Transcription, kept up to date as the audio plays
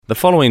The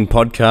following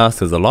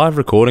podcast is a live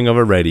recording of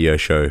a radio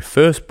show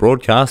first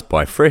broadcast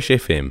by Fresh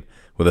FM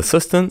with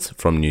assistance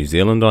from New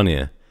Zealand On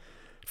Air.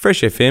 Fresh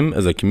FM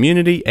is a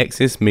community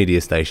access media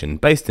station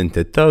based in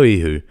Te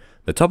Tauihu,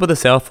 the top of the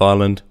South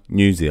Island,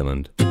 New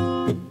Zealand.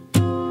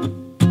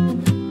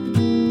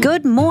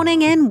 Good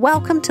morning and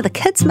welcome to the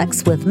Kids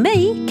Mix with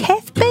me,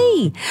 Kath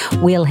B.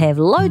 We'll have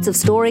loads of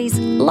stories,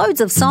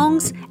 loads of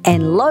songs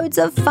and loads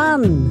of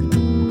fun.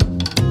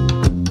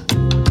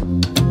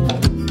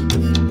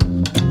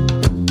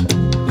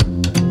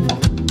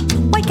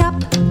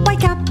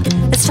 Wake up,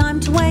 it's time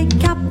to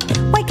wake up.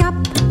 Wake up,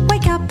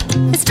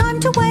 it's time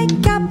to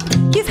wake up.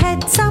 You've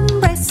had some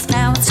rest,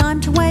 now it's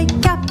time to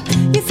wake up.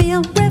 You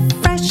feel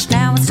refreshed,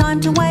 now it's time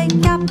to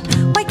wake up.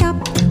 Wake up,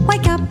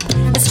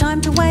 it's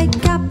time to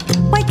wake up.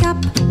 Wake up,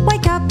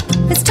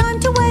 it's time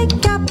to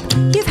wake up.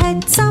 You've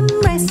had some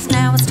rest,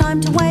 now it's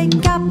time to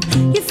wake up.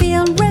 You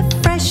feel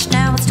refreshed,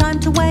 now it's time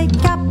to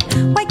wake up.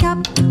 Wake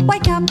up,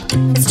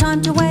 it's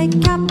time to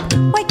wake up.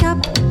 Wake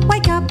up,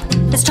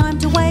 it's time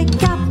to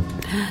wake up.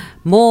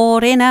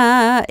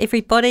 Morena,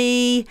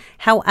 everybody.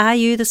 How are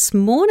you this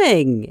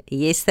morning?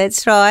 Yes,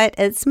 that's right.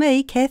 It's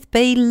me, Kath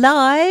B,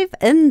 live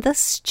in the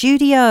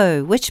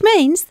studio, which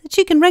means that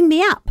you can ring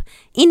me up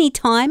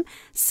anytime,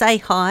 say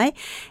hi,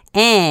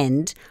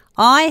 and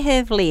I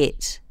have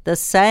let the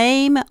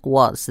same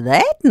 "what's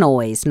that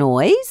noise"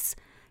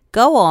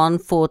 go on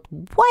for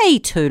way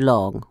too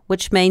long,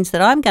 which means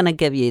that I'm going to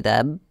give you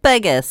the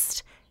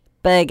biggest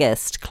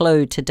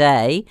clue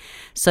today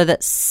so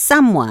that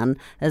someone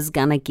is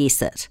going to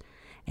guess it.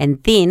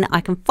 And then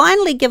I can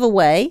finally give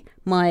away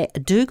my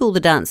Dougal the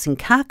Dancing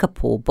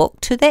Kakapo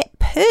book to that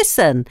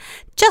person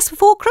just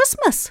before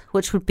Christmas,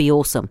 which would be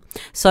awesome.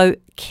 So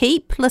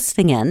keep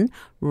listening in.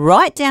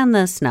 Write down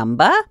this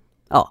number.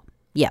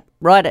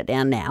 Write it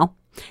down now.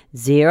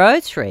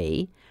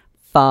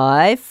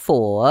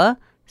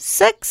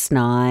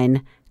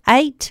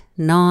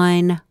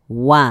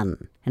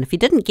 0354698991. And if you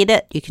didn't get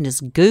it, you can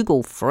just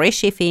Google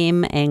Fresh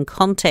FM and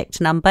contact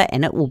number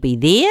and it will be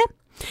there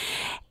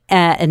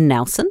in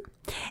Nelson.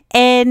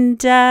 And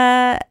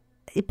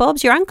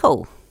Bob's your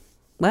uncle.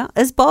 Well,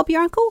 is Bob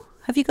your uncle?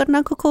 Have you got an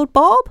uncle called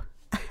Bob?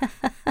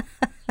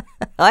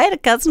 I had a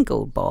cousin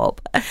called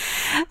Bob.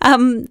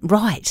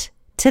 Right.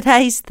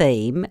 Today's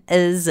theme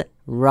is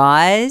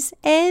Rise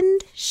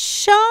and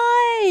Shine.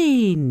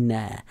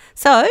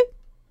 So,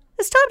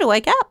 it's time to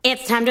wake up.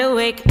 It's time to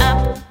wake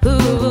up.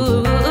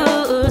 Ooh,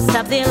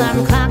 stop the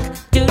alarm clock.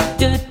 Do,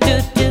 do,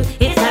 do, do.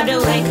 It's time to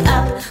wake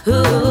up.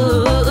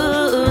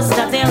 Ooh,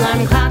 stop the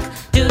alarm clock.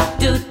 Do,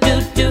 do,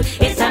 do, do.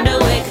 It's time to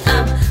wake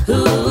up.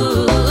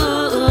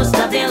 Ooh,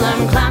 stop the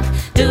alarm clock.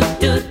 Do,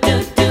 do,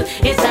 do, do.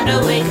 It's time to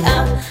wake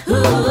up.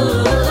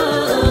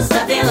 Ooh,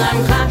 stop the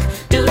alarm clock.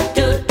 Do,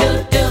 do,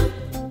 do, do.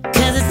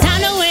 'Cause it's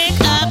time to wake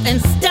up and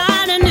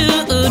start a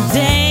new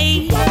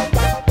day.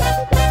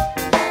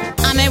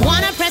 I may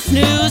wanna press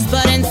snooze,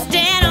 but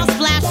instead I'll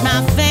splash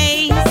my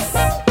face.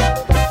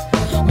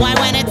 Why,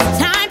 when it's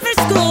time for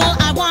school,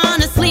 I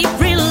wanna sleep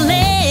real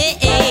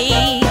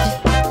late.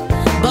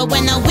 But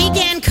when the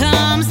weekend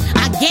comes,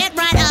 I get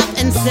right up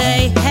and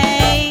say,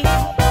 hey,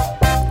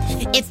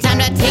 it's time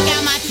to take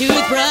out my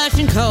toothbrush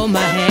and comb my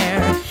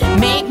hair.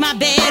 Make my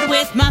bed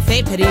with my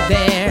fave teddy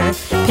bear.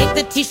 Pick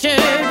the t-shirt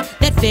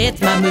that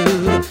fits my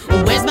mood.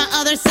 Where's my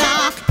other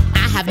sock?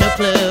 I have no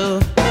clue.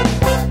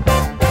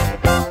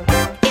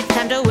 It's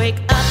time to wake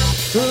up.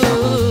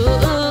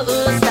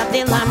 Ooh, stop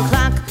the alarm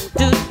clock.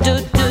 Do, do,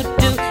 do,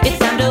 do. It's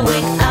time to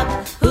wake up.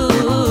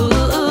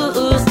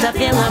 Ooh, stop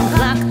the alarm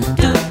clock.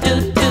 Do, do,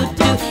 do,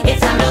 do.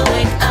 It's time to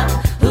wake up.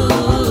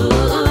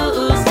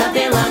 Ooh, stop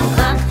the alarm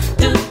clock.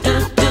 Do, do,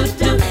 do,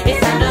 do. It's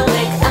time to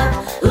wake up.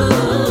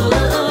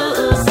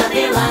 Ooh, stop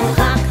the alarm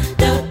clock.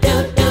 Do, do,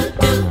 do,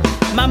 do.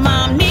 My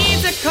mom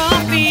needs a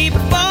coffee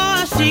before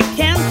she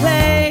can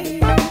play.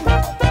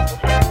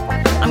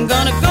 I'm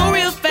gonna go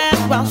real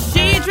fast while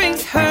she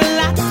drinks her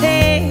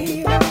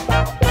latte.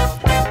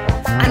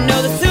 I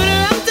know the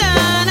sooner I'm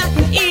done, I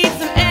can eat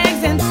some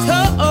eggs and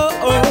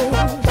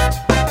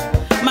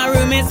toast. My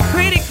room is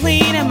pretty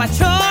clean and my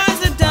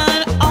chores are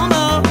done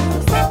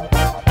almost.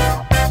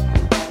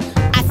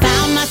 I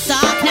found my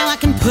sock, now I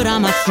can put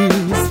on my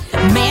shoes.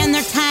 Man,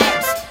 they're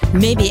tight,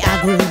 maybe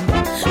I grew.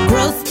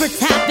 Gross for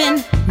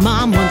tapping,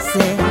 Mom once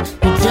said.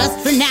 Well, just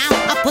for now,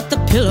 I'll put the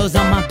pillows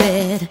on my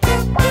bed.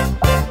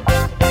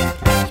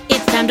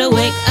 It's time to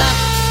wake up.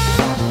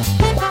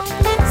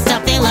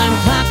 Stop the alarm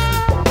clock.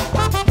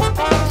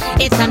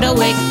 It's time to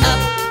wake up.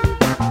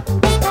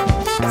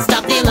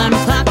 Stop the alarm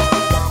clock.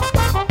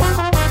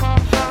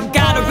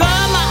 Gotta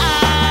rub my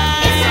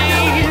eyes.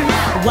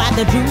 Why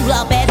the drool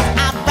up as I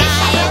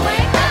ride?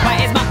 Why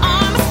is my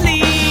arm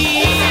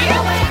asleep?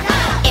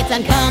 It's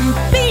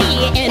uncomfy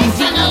indeed.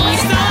 So I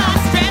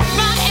stretch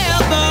my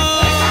elbow.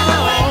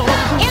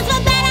 It's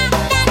for better,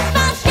 that's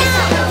for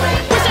sure.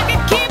 Wish I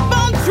could keep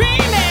on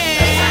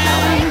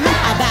dreaming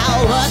about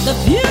what the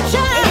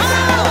future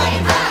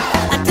holds.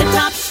 A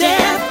tip-top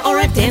chef or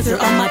a dancer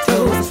on my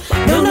toes.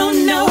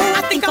 No,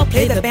 I think I'll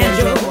play the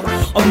banjo.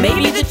 Or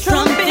maybe the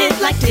trumpet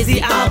like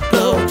dizzy, I'll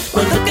blow.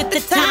 Well, look at the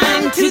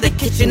time, to the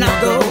kitchen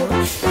I'll go.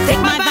 Take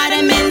my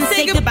vitamins,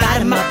 say goodbye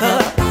to my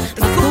pup.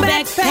 My school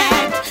bag's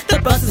packed, the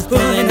bus is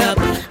pulling up.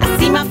 I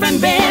see my friend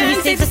Ben,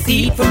 he saves a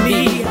seat for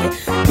me.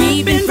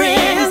 We've been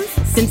friends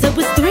since I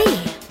was 3.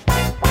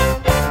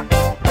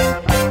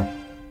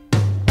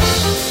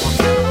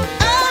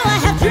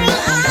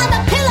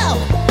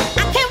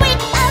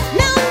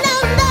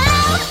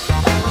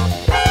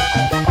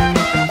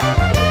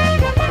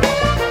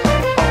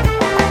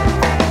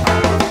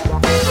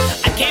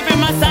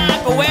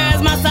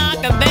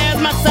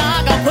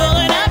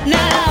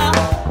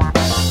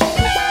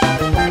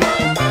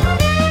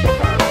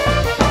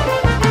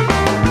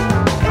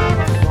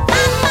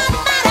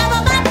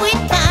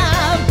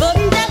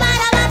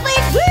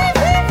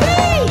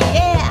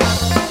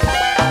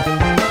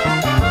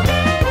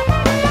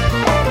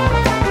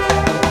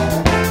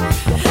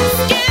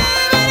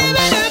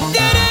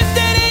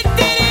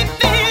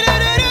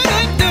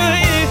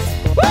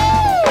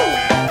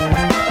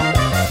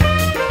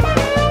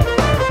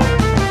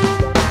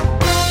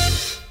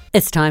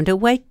 It's time to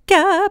wake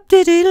up.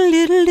 That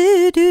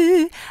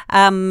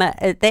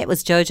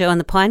was JoJo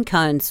and the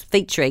Pinecones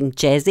featuring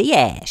Jazzy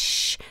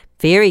Ash.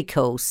 Very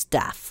cool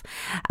stuff.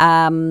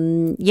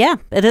 Yeah,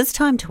 it is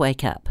time to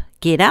wake up.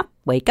 Get up,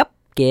 wake up,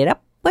 get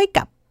up, wake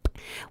up.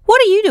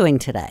 What are you doing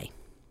today?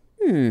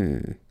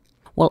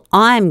 Well,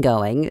 I'm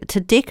going to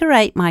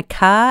decorate my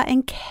car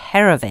and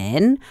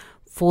caravan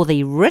for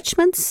the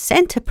Richmond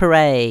Santa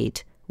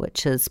Parade,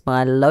 which is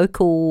my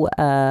local,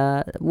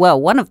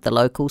 one of the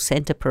local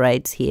Santa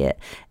parades here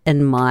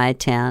in my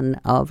town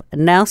of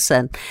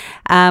Nelson.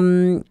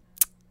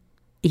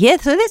 Yeah,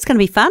 so that's going to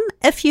be fun.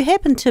 If you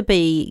happen to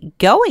be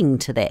going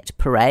to that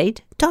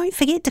parade, don't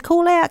forget to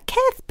call out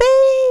Kath B.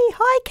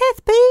 Hi,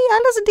 Kath B.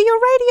 I listen to your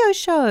radio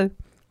show.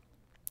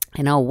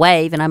 And I'll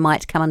wave and I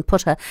might come and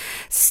put a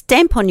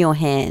stamp on your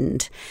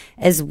hand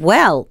as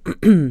well.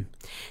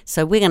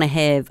 So we're going to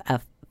have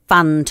a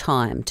fun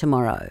time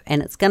tomorrow,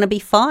 and it's going to be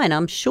fine,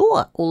 I'm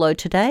sure, although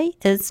today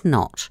is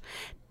not.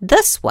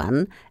 This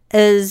one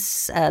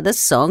is, this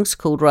song's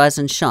called Rise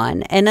and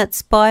Shine, and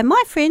it's by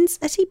my friends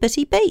Itty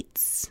Bitty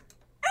Beats.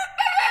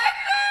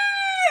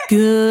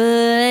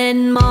 Good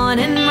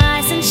morning,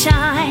 rise and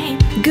shine.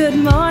 Good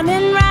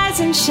morning, rise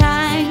and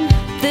shine.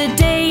 The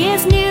day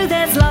is new,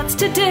 there's lots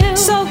to do.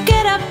 So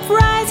get up,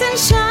 rise and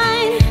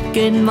shine.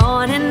 Good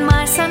morning,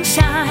 my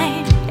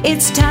sunshine.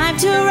 It's time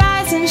to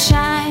rise and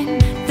shine.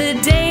 The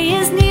day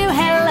is new,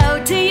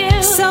 hello to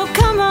you. So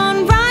come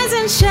on, rise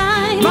and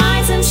shine.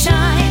 Rise and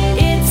shine.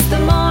 It's the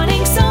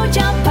morning, so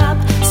jump up,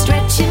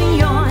 stretch and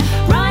yawn.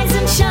 Rise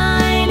and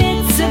shine,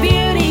 it's a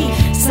beauty.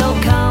 So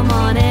come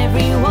on,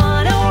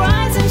 everyone, oh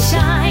rise and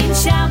shine.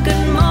 Shout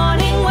good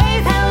morning,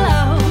 wave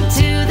hello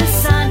to the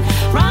sun.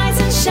 Rise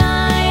and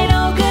shine,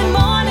 oh good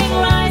morning,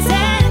 rise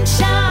and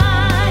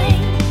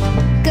shine.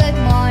 Good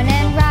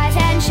morning, rise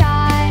and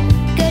shine.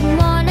 Good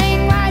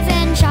morning, rise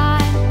and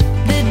shine.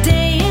 The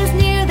day is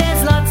new,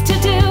 there's lots to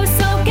do,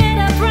 so get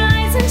up,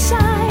 rise and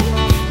shine.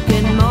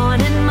 Good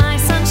morning, my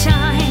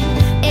sunshine.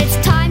 It's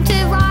time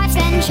to rise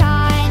and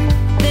shine.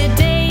 The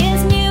day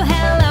is new,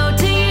 hello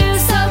to you,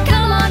 so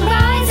come on,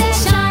 rise and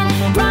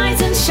shine.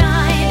 Rise and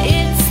shine,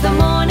 it's the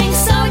morning,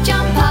 so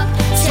jump up,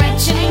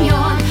 stretch and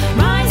yawn.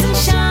 Rise and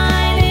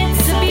shine,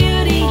 it's a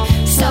beauty,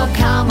 so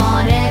come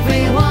on,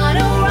 everyone,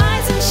 oh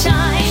rise and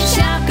shine.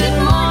 Shout good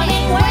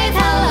morning, wave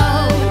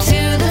hello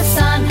to the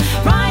sun.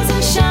 Rise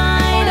and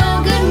shine,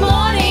 oh good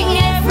morning,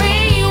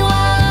 everyone.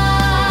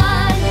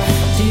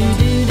 Do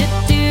do do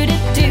do do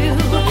do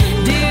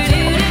do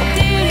do do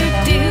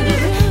do do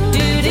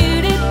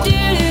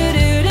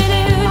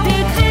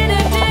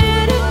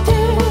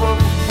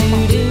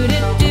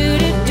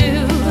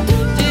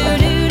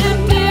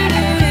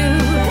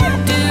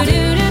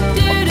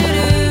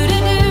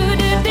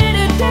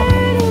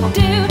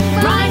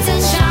Rise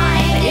and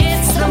shine,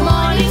 it's the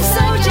morning,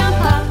 so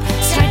jump up,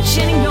 stretch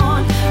and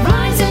yawn.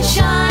 Rise and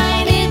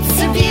shine,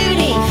 it's a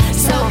beauty,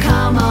 so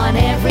come on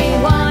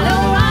everyone,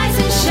 oh rise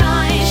and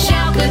shine.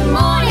 Shout good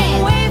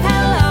morning, wave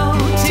hello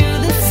to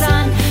the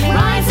sun.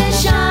 Rise and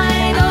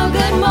shine, oh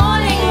good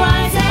morning,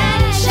 rise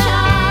and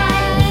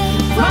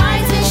shine.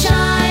 Rise and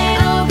shine,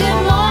 oh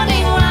good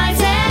morning,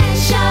 rise and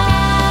shine.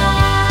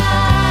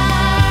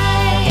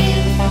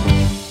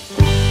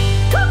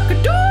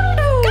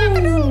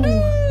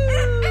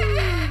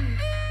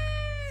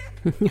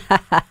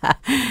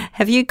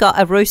 Have you got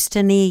a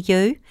rooster near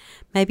you?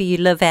 Maybe you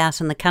live out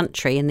in the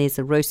country and there's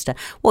a rooster.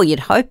 Well,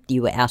 you'd hope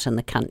you were out in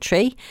the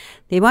country.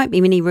 There won't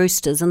be many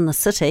roosters in the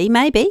city,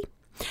 maybe.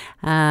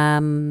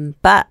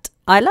 But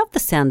I love the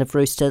sound of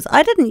roosters.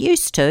 I didn't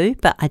used to,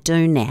 but I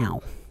do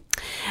now.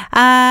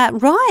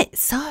 Right,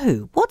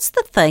 so what's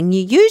the thing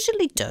you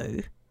usually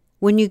do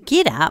when you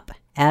get up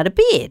out of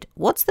bed?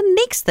 What's the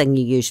next thing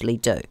you usually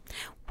do?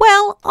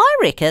 Well, I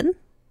reckon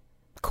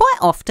quite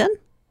often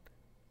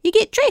you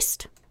get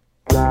dressed.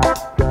 I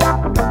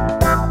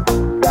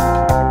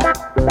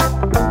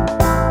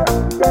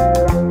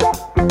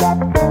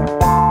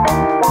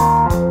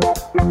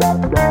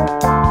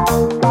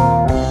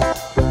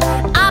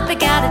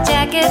pick out a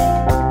jacket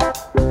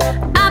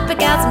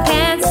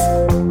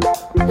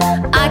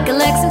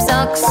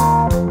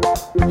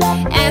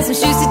and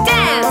some shoes to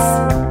dance.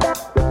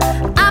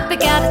 I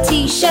pick out a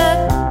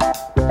t-shirt,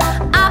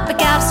 I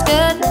pick out a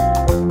skirt,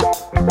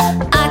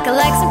 I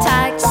collect some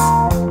tights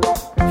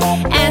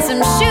and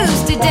some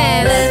shoes to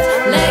dance.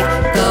 Left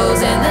leg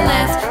goes in the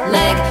left,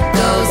 leg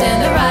goes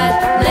in the right,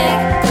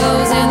 leg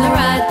goes in the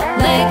right,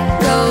 leg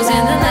goes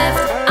in the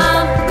left,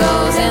 arm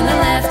goes in the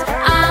left,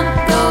 arm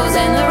goes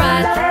in the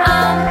right,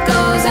 arm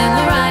goes in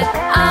the right,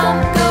 arm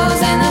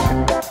goes in the...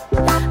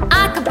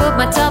 I can put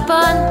my top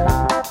on,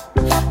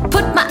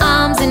 put my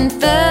arms in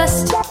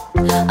first,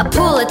 I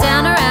pull it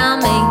down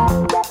around me,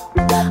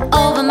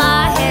 over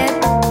my head.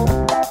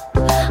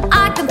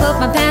 I can put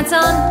my pants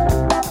on,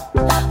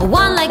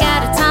 one leg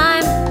at a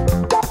time,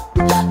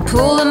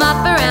 pull them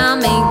up around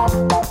me,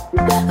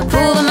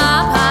 pull them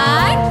up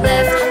high.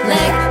 Left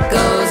leg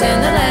goes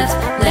in the left,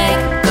 leg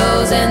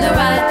goes in the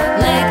right,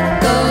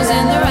 leg goes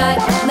in the right,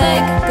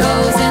 leg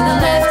goes in the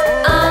left,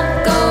 arm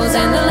goes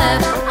in the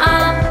left,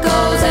 arm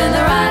goes in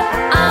the right,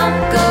 arm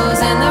goes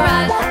in the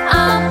right,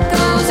 arm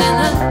goes in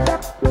the...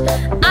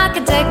 I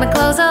can take my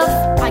clothes off,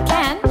 I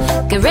can.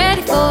 Get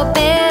ready for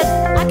bed,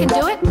 I can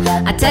do it.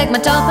 I take my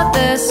top off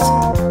first,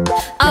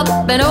 up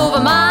and over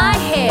my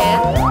head.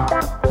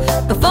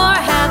 Before I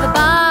have a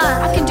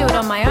bath, I can do it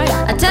on my own.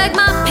 I take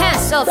my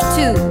pants off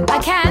too, I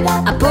can.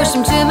 I push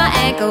them to my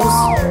ankles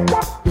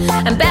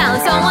and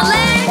balance on one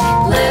leg.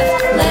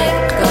 Left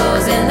leg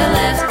goes in the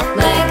left,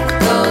 leg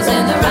goes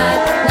in the right,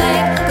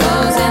 leg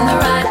goes in the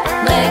right,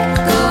 leg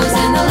goes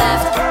in the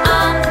left,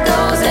 arm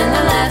goes in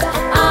the left,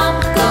 arm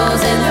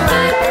goes in the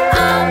right,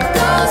 arm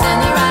goes in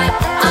the right,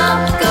 arm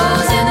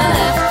goes in the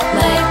left,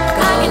 leg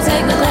goes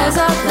in the left,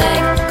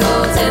 leg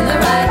goes in the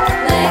right,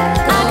 leg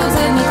goes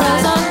in the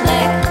right,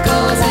 leg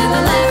goes in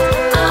the left,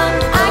 arm.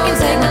 I can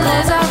take my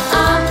legs off,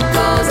 arm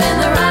goes in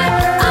the right,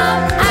 arm.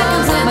 I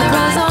can take my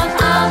clothes on,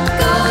 arm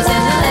goes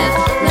in the left,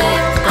 leg.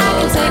 I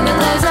can take my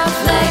legs off,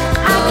 leg.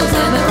 I can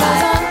take my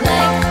clothes off,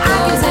 leg. I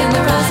can take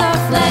my clothes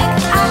off, leg.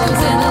 I can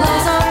take my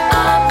legs off,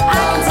 arm. I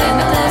can take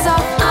my legs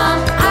off, arm.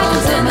 I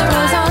can take my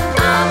clothes off,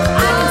 arm.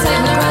 I can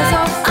take my clothes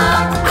off,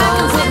 arm. I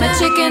can take my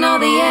chicken or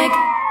the egg.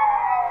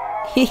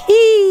 Hee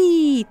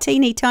hee!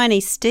 Teeny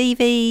Tiny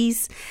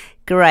Stevies.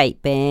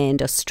 Great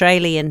band,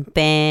 Australian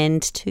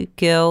band, two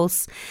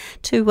girls,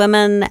 two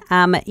women.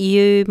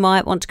 You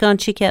might want to go and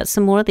check out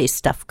some more of their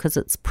stuff because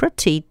it's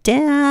pretty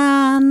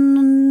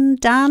darn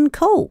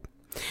cool.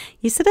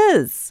 Yes, it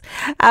is.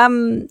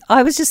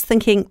 I was just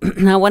thinking,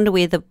 I wonder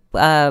where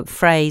the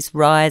phrase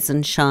rise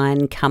and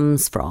shine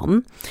comes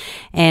from.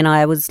 And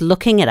I was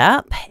looking it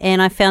up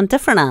and I found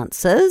different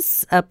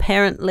answers.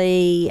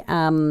 Apparently,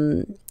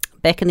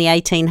 back in the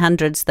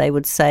 1800s, they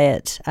would say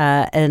it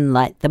in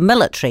like the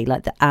military,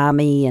 like the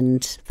army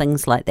and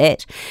things like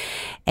that.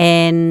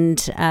 And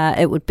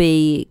it would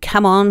be,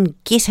 come on,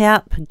 get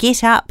up, get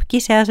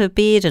out of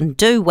bed and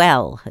do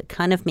well. It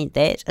kind of meant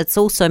that. It's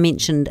also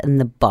mentioned in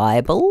the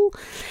Bible.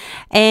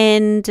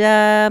 And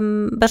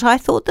but I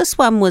thought this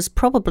one was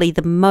probably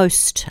the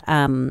most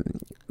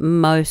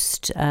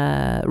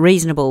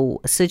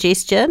reasonable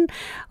suggestion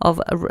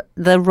of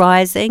the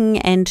rising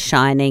and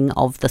shining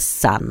of the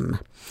sun.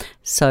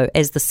 So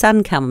as the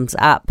sun comes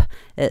up,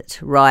 it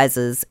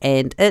rises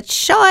and it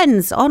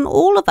shines on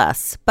all of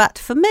us. But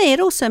for me,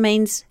 it also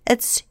means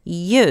it's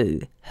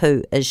you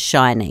who is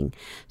shining.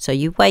 So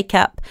you wake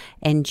up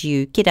and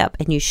you get up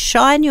and you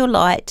shine your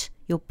light,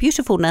 your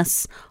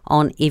beautifulness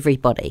on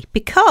everybody,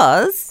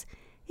 because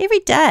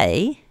every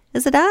day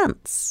is a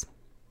dance.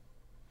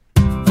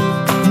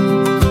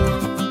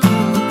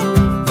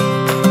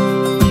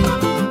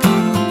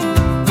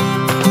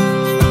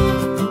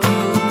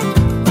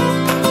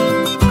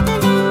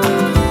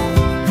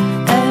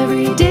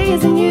 Every day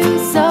is a new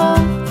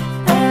song.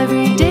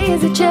 Every day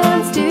is a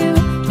chance to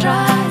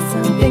try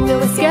something that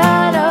was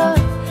scared of.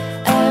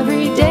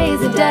 Every day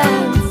is a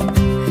dance.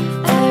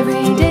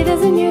 Every day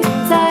there's a new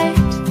sight.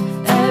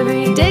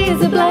 Every day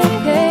is a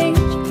blank page.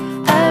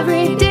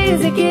 Every day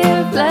is a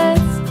gift.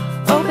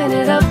 Let's open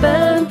it up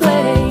and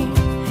play.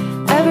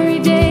 Every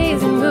day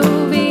is a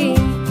movie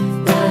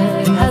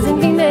that hasn't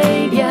been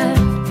made yet.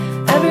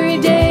 Every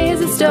day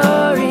is a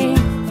story,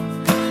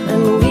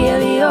 and we are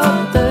the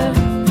author.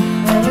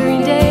 Every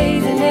day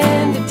is an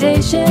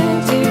invitation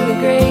to the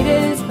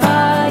greatest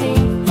party.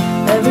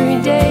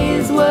 Every day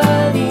is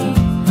worthy.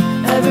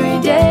 Every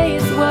day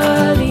is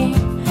worthy.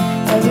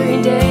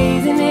 Every day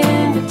is an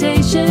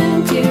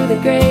invitation to the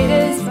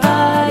greatest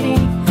party.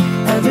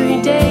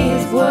 Every day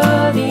is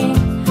worthy.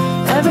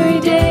 Every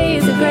day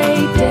is a great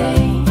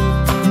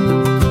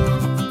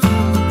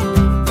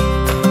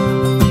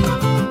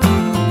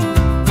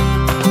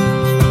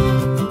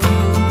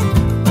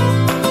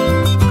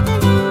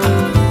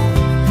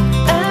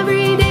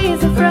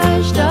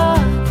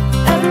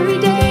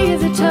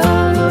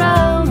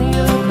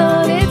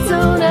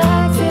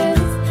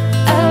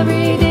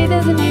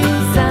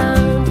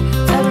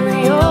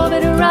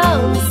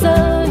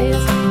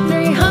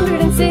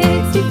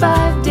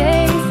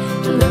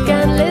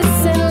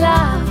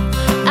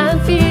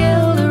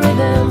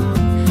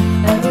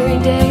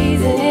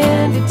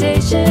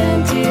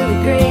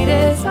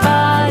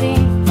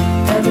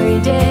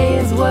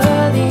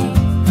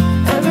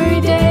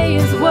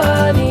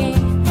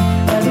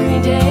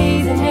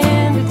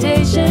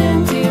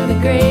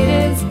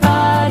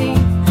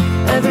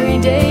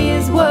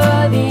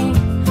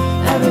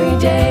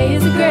day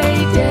is a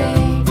great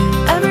day.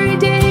 Every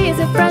day is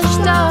a fresh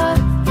start.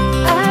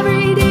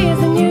 Every day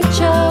is a new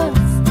chance.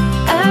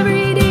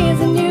 Every day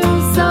is a new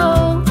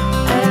song.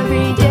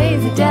 Every day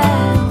is a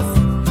dance.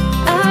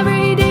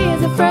 Every day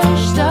is a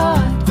fresh start.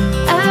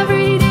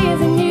 Every day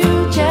is a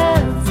new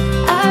chance.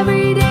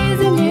 Every day is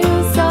a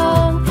new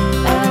song.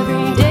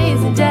 Every day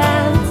is a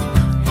dance.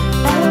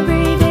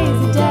 Every day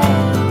is a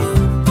dance.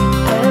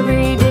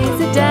 Every day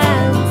is a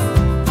dance.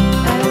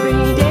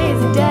 Every day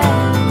is a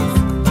dance.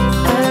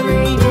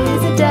 Every day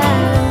is a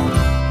dance.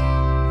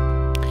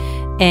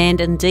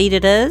 And indeed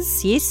it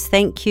is. Yes,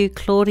 thank you,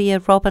 Claudia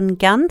Robin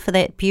Gunn, for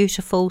that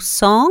beautiful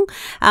song.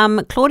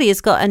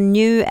 Claudia's got a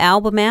new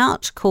album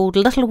out called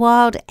Little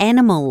Wild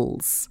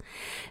Animals.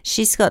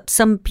 She's got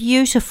some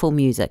beautiful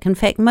music. In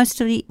fact,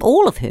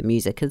 all of her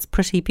music is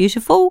pretty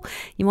beautiful.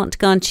 You want to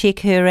go and check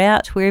her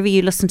out wherever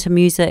you listen to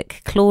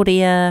music.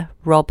 Claudia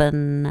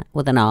Robin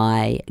with an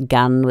I,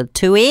 Gunn with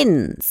 2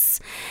 N's.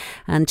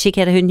 And check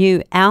out her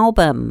new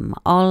album.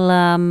 I'll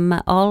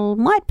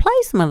might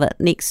play some of it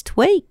next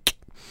week.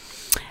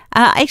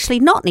 Actually,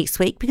 not next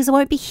week, because I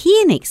won't be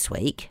here next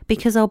week,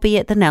 because I'll be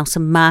at the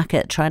Nelson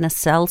Market trying to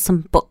sell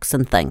some books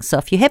and things. So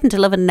if you happen to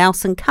live in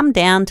Nelson, come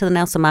down to the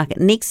Nelson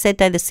Market next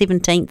Saturday, the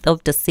 17th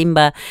of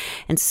December,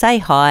 and say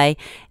hi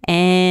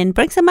and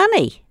bring some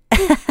money.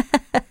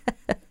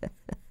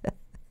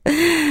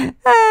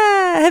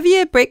 Have you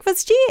had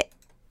breakfast yet?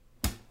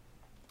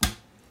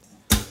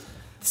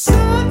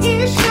 Sun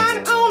is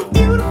shining on a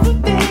beautiful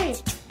day.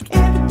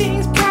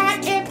 Everything's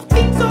bright,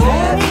 everything's okay.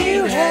 Have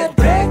you had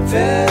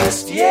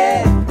breakfast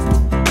yet?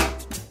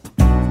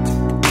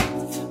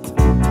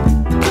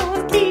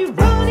 Gonna be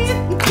running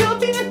and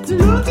jumping and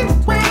looking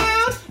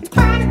around and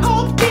finding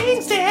all the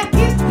things that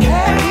is.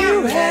 Have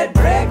you had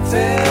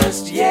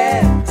breakfast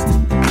yet?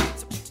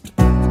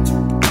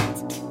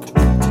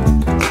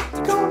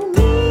 Gonna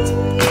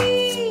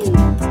need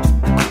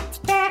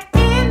that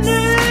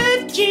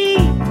energy.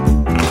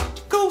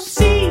 Go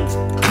see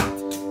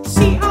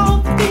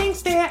all the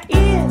things there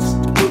is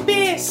to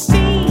be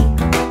seen.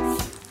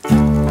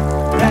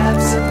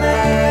 Grab some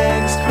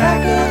eggs,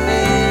 crack 'em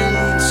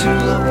into a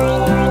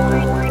roll.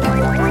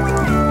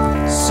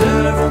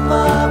 Serve 'em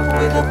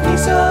up with a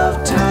piece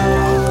of toast.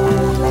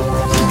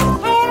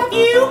 Have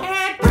you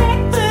had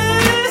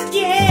breakfast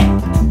yet?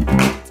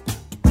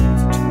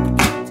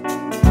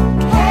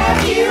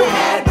 Have you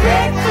had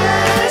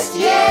breakfast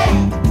yet?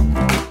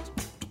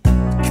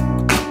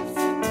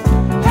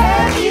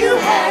 Have you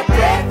had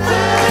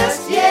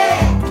breakfast yet?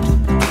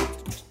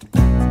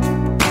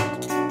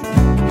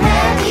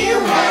 Have you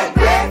had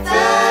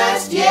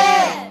breakfast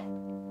yet?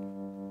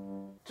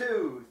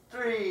 2,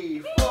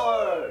 3,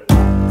 4.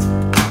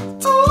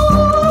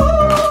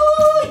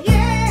 Oh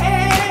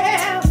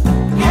yeah.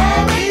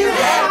 Have you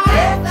had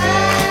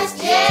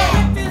breakfast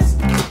yet? Breakfast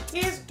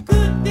is a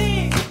good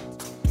thing.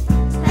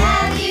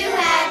 Have you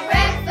had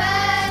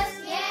breakfast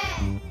yet?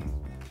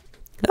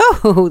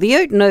 Oh, the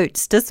Oot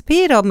Noots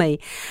disappeared on me.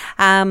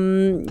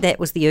 That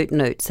was the Oot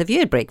Noots. Have you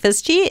had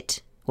breakfast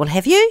yet? Well,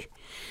 have you?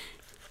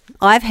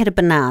 I've had a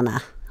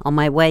banana on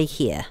my way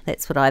here.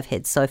 That's what I've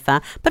had so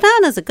far.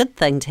 Banana's a good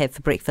thing to have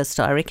for breakfast,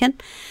 I reckon,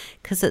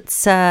 because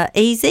it's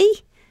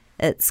easy.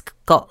 It's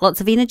got lots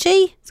of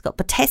energy. It's got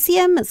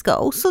potassium. It's got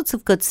all sorts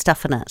of good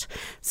stuff in it.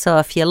 So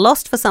if you're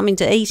lost for something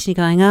to eat and you're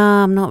going,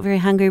 oh, I'm not very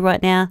hungry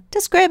right now,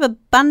 just grab a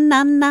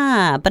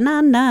banana.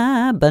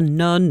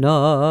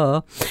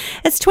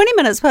 It's 20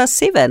 minutes past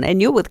 7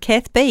 and you're with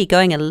Kath B,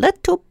 going a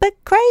little bit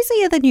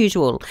crazier than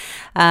usual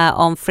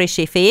on Fresh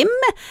FM.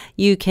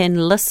 You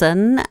can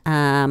listen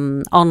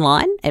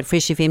online at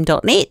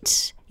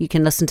freshfm.net. You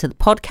can listen to the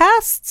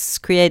podcasts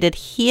created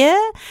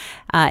here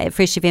at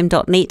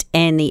freshfm.net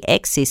and the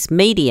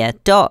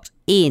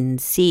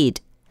accessmedia.nz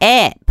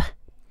app.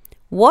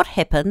 What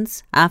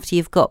happens after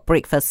you've got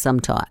breakfast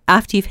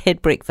after you've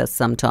had breakfast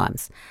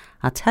sometimes?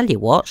 I'll tell you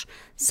what,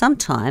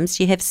 sometimes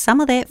you have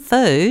some of that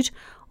food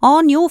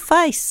on your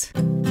face.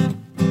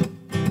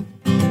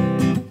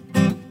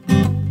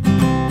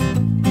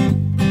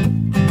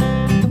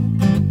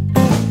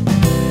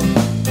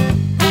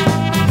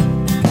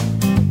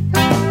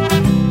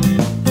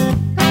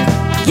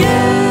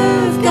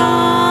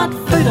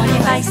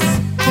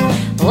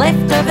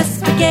 Leftover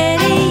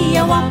spaghetti,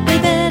 a wobbly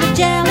bit of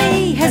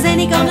jelly. Has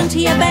any gone into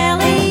your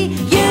belly?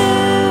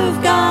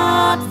 You've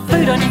got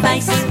food on your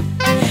face.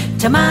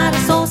 Tomato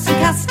sauce and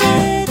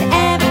custard,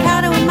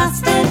 avocado and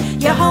mustard.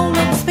 Your whole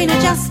look's been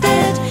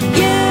adjusted.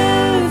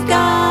 You've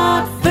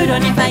got food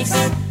on your face.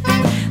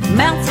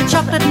 Melted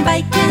chocolate and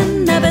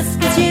bacon, the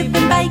biscuits you've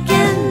been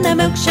baking, the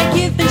milkshake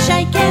you've been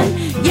shaking.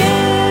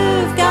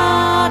 You've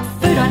got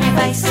food on your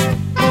face.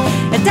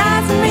 It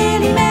doesn't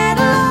really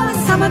matter,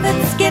 some of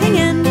it's getting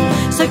in.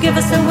 So give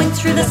us a wink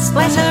through the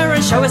splatter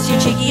and show us your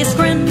cheekiest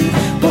grin.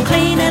 We'll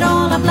clean it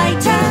all up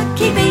later.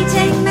 Keep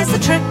eating, that's the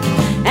trick.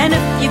 And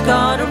if you've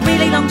got a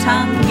really long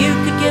tongue, you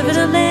could give it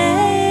a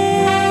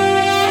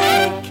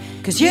lick.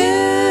 'Cause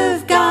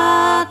you've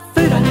got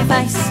food on your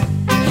face.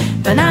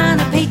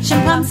 Banana, peach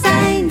and plum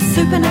stains,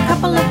 soup and a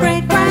couple of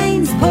bread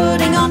grains,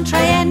 pudding, entree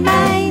and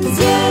mains.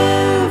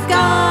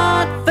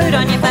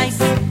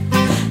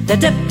 To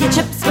dip your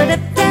chips with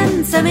it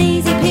in some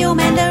easy peel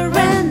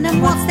mandarin.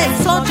 And what's that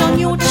slodge on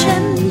your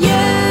chin?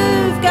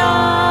 You've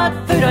got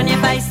food on your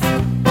face,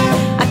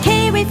 a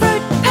kiwi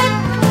fruit pip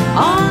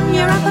on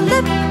your upper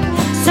lip,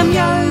 some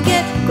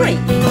yogurt Greek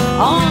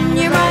on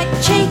your right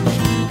cheek.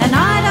 And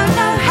I don't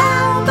know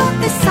how, but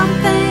there's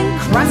something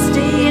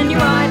crusty in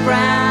your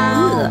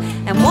eyebrow. Ugh.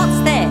 And what's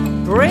that?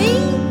 Brie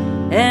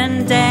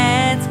in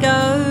Dad's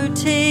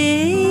goatee.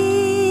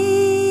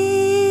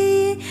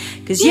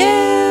 'Cause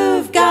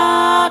you've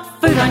got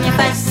food on your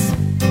face.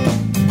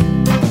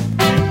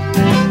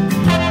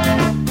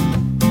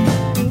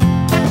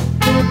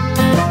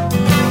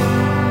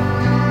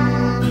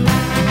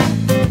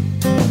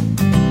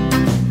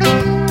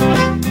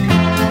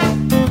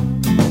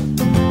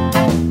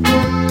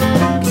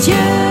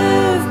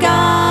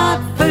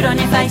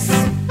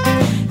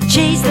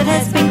 Cheese that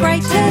has been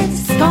grated,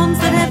 scones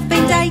that have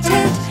been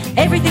dated,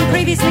 everything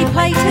previously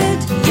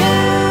plated.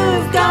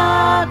 You've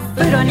got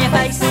food on your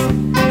face.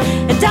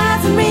 It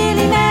doesn't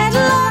really matter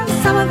long,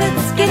 some of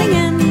it's getting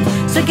in.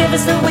 So give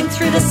us a wink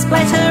through the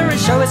splatter and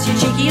show us your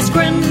cheekiest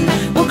grin.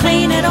 We'll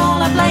clean it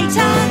all up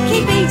later,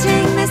 keep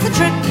eating, that's the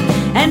trick.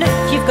 And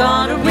if you've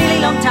got a really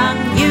long tongue,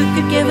 you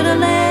could give it a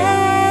lick.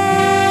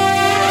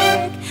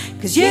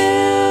 'Cause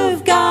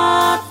you've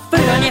got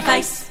food on your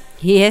face.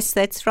 Yes,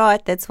 that's right.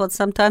 That's what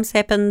sometimes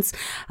happens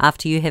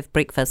after you have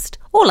breakfast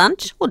or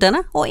lunch or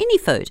dinner or any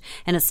food.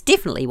 And it's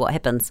definitely what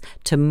happens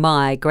to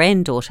my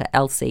granddaughter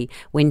Elsie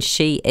when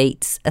she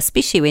eats,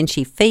 especially when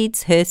she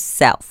feeds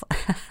herself.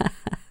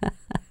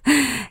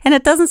 And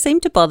it doesn't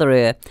seem to bother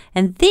her.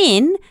 And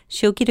then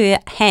she'll get her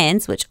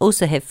hands, which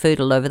also have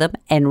food all over them,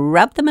 and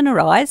rub them in her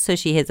eyes so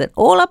she has it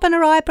all up in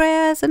her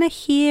eyebrows and her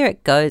hair.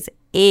 It goes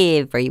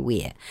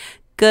everywhere.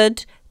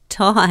 Good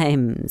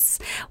times.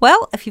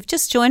 Well, if you've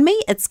just joined me,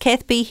 it's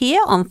Kath B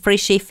here on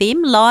Fresh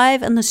FM,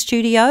 live in the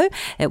studio.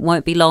 It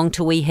won't be long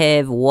till we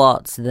have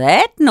What's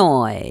That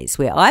Noise,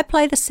 where I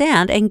play the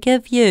sound and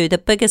give you the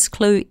biggest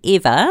clue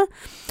ever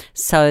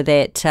so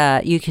that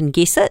you can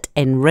guess it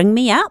and ring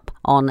me up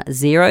on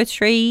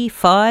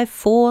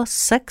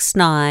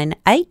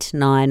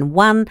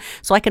 0354698991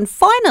 so I can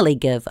finally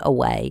give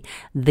away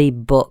the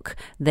book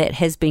that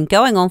has been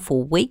going on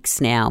for weeks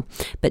now.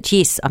 But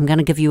yes, I'm going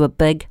to give you a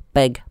big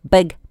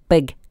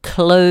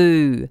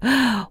clue.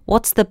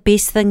 What's the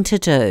best thing to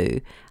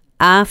do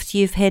after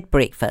you've had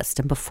breakfast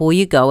and before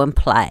you go and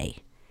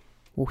play?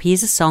 Well,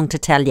 here's a song to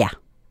tell ya.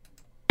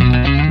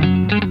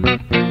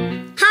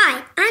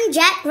 Hi, I'm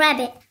Jack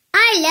Rabbit.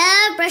 I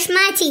love brush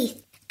my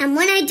teeth. And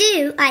when I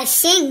do, I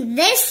sing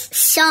this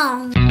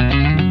song.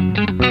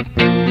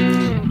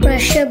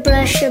 Brusha,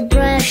 brusha,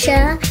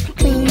 brusha,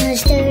 clean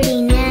those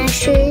dirty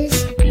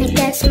gnashes. Make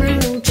that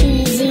smile all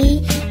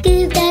cheesy.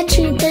 Give that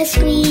tube a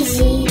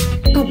squeezy.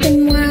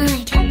 Open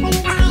wide,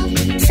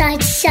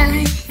 side to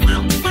side,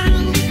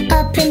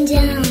 up and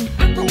down,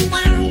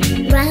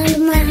 round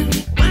and round,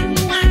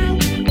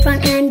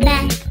 front and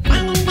back,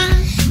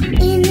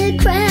 in the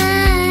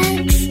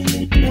cracks.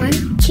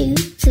 1, 2,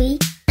 3,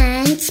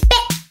 and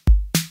spit.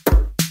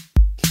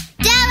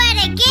 Do it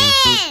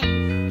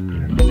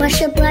again.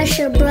 Brusha,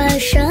 brusha,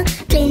 brusha,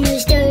 clean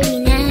those dirty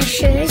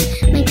gnashers.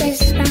 Make that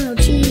smile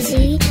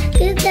cheesy.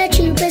 Give that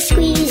tube a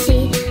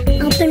squeezy.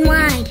 Open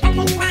wide,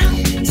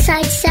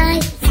 side to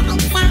side,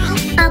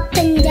 up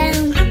and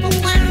down,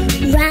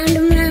 round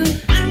and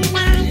round,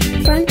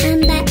 front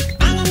and back,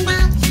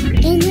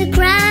 in the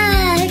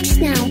cracks.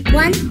 Now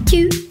 1,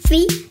 2,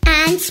 3,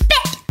 and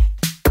spit.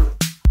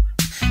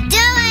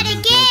 Do it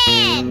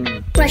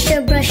again.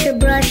 Brusha, brusha,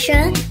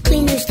 brusha,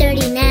 clean those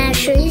dirty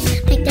gnashers.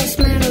 Make that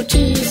smile all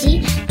cheesy.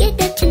 Get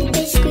that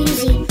toothpaste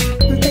squeezy.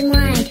 Open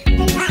wide,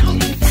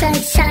 side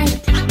to side,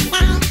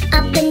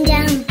 up and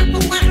down,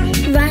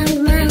 round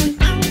and round,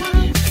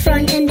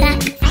 front and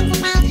back,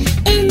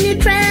 in the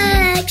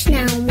cracks.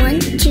 Now 1,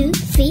 2,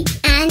 3,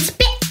 and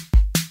spit.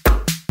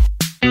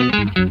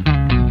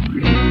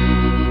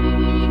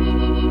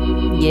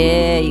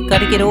 Yeah, you've got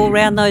to get all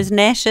around those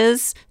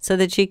gnashes so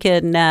that you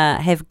can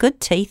have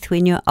good teeth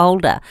when you're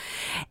older.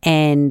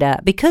 And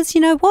because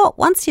you know what?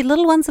 Once your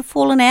little ones have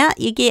fallen out,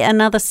 you get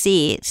another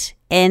set.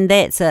 And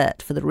that's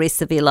it for the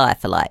rest of your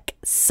life, for like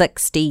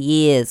 60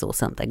 years or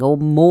something, or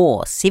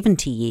more,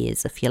 70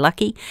 years if you're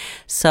lucky.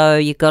 So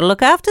you've got to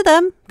look after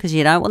them because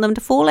you don't want them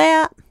to fall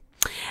out.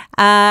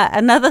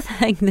 Another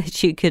thing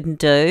that you can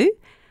do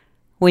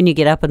when you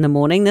get up in the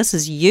morning, this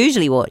is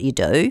usually what you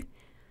do,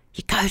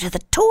 you go to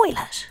the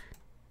toilet.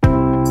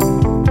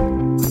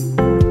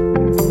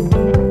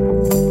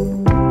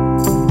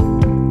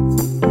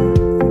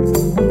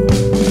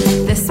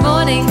 This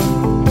morning,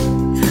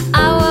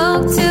 I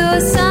woke to a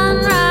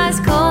sunrise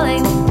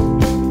calling.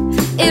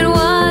 It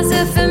was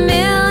a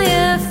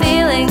familiar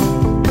feeling.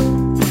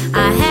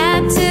 I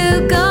had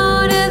to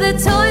go to the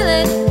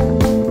toilet,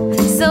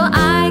 so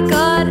I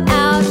got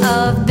out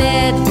of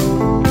bed.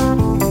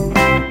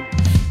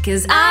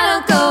 'Cause I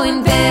don't go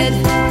in bed,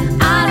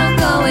 I don't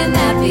go in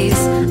nappies,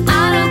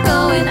 I don't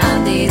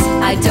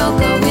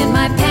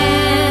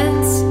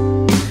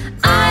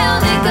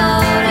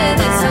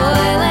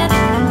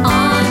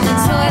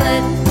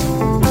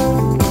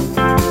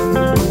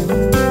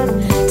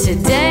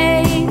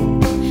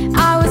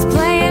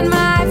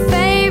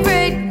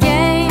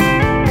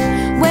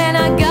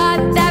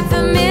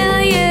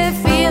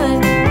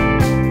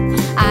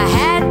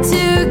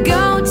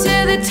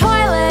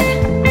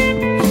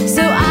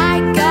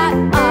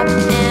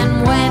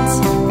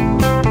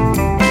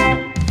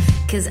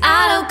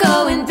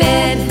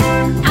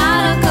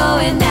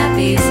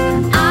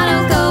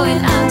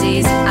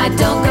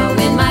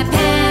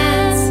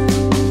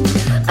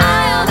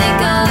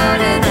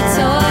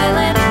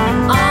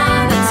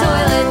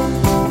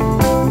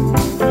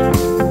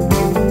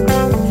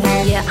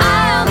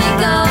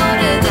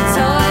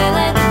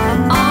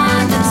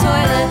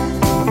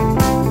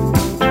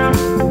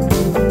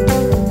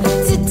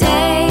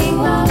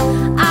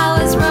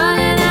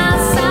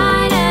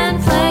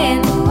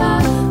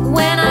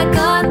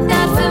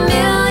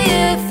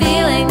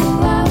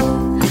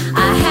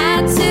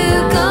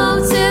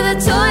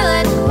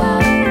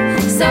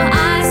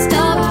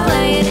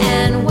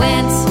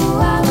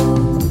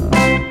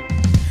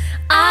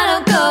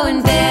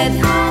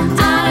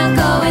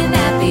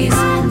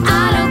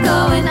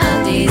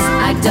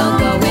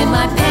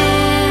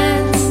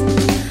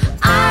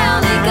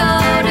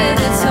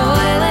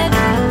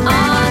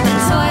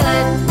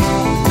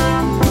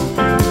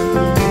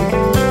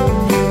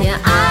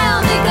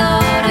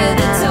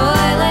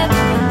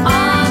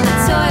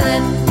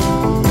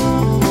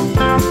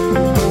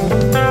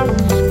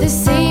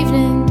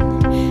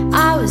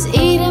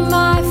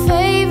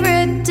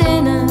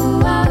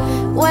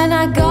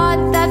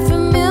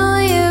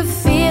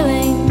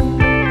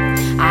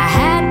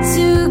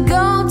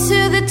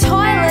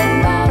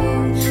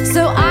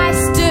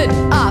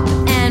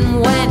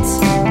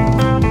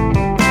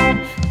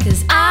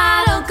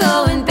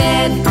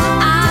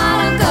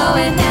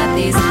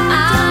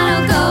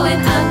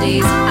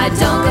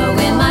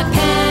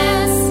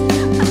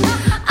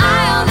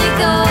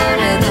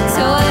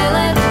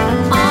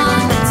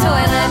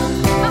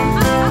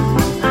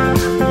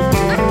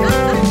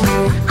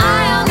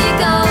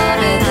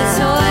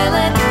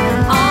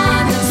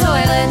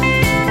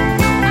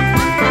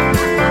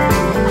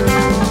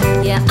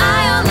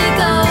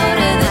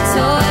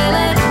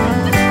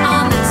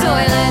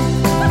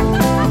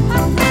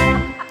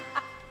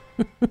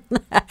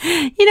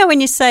You know,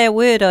 when you say a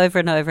word over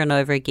and over and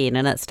over again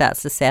and it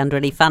starts to sound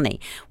really funny.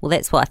 Well,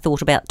 that's what I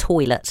thought about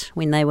toilet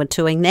when they were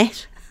doing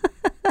that.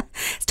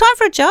 It's time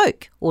for a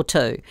joke or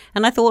two.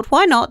 And I thought,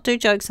 why not do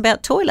jokes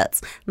about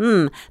toilets?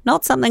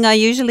 Not something I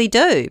usually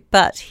do,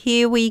 but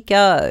here we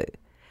go.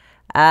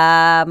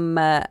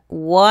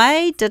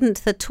 Why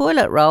didn't the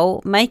toilet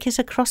roll make it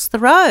across the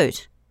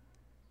road?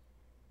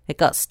 It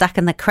got stuck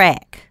in the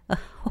crack.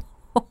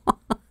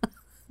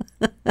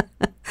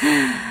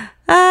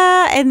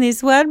 And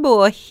there's one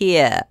more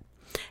here.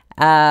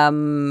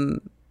 Where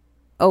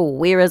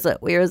is it?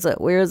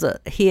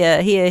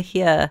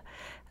 Here.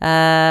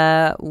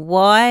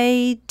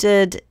 Why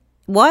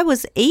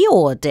was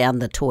Eeyore down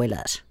the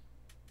toilet?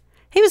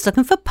 He was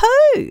looking for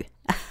poo.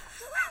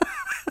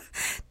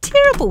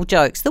 Terrible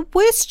jokes, the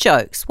worst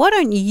jokes. Why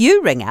don't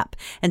you ring up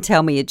and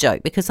tell me a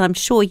joke? Because I'm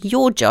sure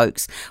your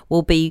jokes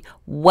will be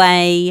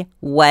way,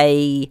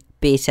 way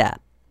better.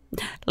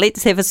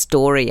 Let's have a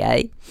story,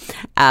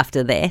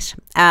 after that.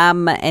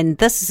 And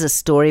this is a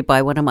story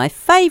by one of my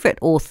favourite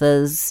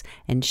authors,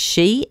 and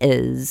she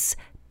is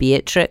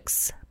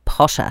Beatrix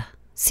Potter.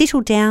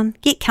 Settle down,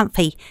 get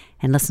comfy,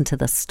 and listen to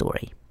this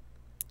story.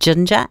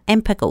 Ginger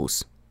and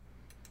Pickles.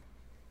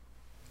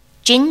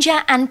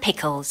 Ginger and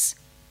Pickles.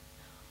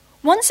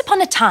 Once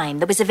upon a time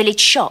there was a village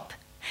shop.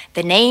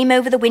 The name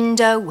over the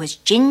window was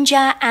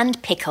Ginger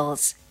and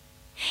Pickles.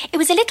 It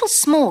was a little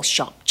small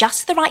shop,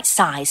 just the right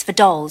size for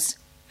dolls.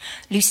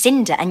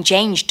 Lucinda and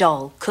Jane's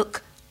doll,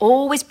 Cook,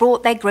 always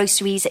brought their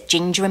groceries at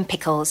Ginger and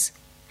Pickles.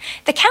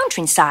 The counter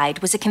inside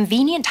was a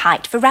convenient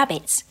height for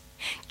rabbits.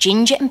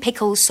 Ginger and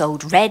Pickles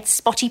sold red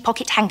spotty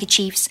pocket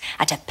handkerchiefs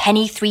at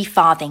 1 3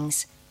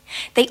 farthings.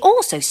 They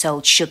also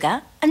sold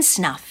sugar and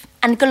snuff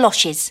and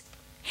galoshes.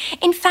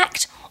 In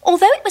fact,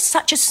 although it was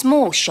such a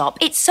small shop,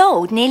 it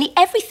sold nearly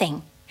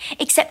everything,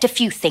 except a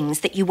few things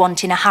that you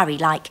want in a hurry,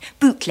 like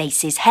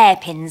bootlaces,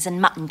 hairpins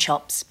and mutton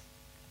chops.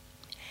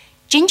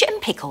 Ginger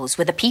and Pickles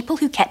were the people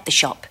who kept the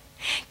shop.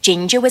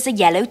 Ginger was a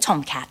yellow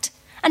tomcat,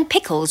 and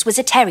Pickles was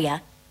a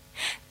terrier.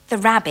 The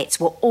rabbits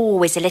were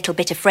always a little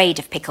bit afraid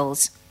of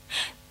Pickles.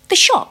 The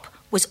shop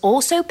was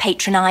also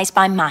patronised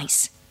by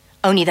mice,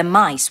 only the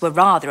mice were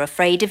rather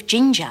afraid of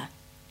Ginger.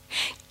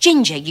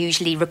 Ginger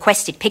usually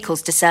requested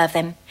Pickles to serve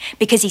them,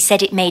 because he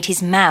said it made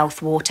his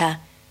mouth water.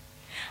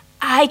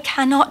 "I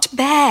cannot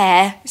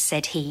bear,"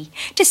 said he,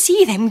 "to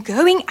see them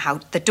going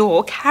out the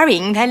door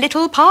carrying their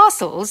little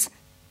parcels."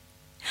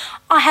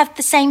 "I have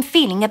the same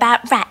feeling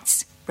about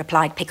rats,"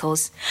 replied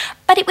Pickles,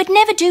 "but it would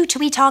never do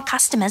to eat our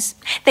customers.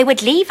 They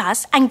would leave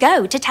us and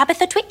go to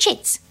Tabitha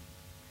Twitchit's."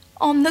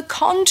 "On the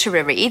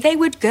contrary, they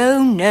would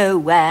go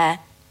nowhere,"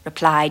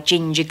 replied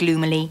Ginger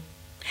gloomily.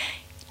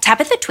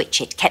 Tabitha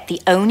Twitchit kept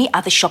the only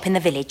other shop in the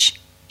village.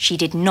 She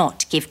did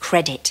not give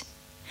credit.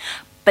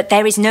 But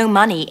there is no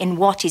money in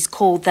what is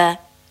called the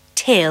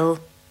till.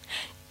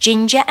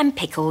 Ginger and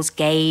Pickles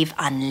gave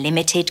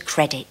unlimited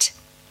credit.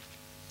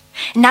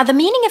 Now, the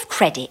meaning of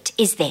credit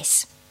is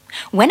this.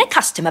 When a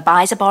customer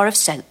buys a bar of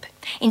soap,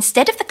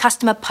 instead of the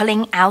customer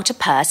pulling out a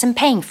purse and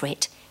paying for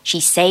it, she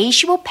says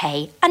she will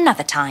pay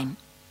another time.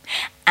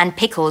 And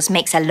Pickles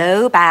makes a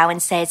low bow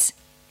and says,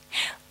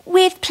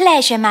 "With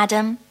pleasure,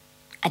 madam,"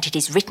 and it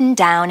is written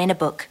down in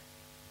a book.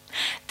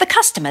 The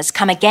customers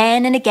come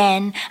again and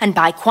again and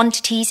buy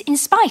quantities in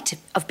spite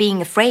of being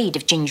afraid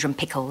of Ginger and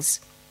Pickles.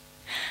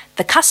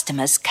 The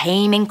customers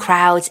came in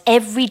crowds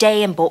every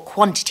day and bought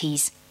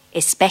quantities,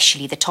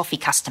 especially the toffee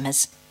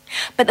customers.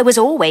 But there was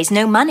always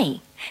no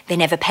money. They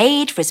never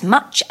paid for as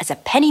much as a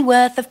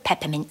pennyworth of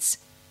peppermints.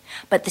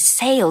 But the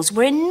sales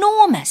were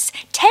enormous,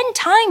 10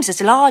 times as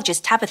large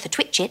as Tabitha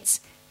Twitchit's.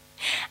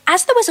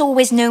 As there was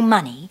always no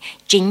money,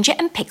 Ginger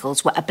and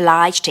Pickles were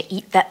obliged to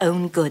eat their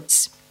own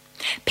goods.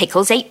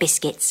 Pickles ate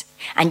biscuits,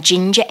 and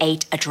Ginger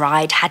ate a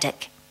dried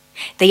haddock.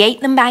 They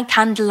ate them by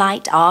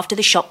candlelight after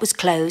the shop was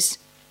closed.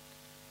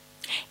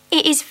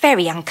 "It is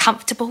very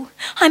uncomfortable.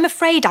 I'm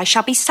afraid I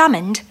shall be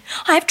summoned.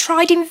 I have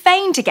tried in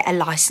vain to get a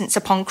licence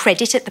upon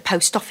credit at the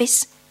post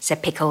office,"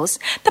 said Pickles.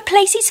 "The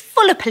place is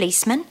full of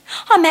policemen.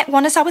 I met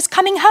one as I was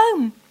coming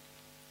home."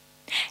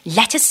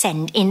 "Let us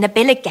send in the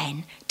bill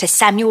again to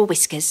Samuel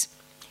Whiskers.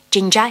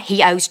 Ginger,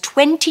 he owes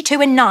 22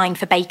 and 9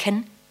 for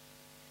bacon."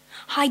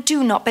 "I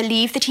do not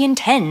believe that he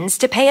intends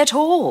to pay at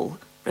all,"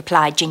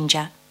 replied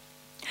Ginger.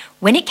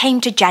 When it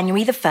came to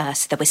January the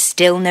 1st, there was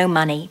still no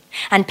money,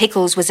 and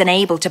Pickles was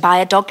unable to buy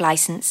a dog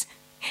licence.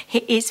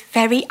 "It is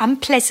very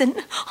unpleasant.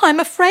 I'm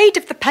afraid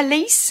of the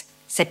police,"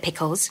 said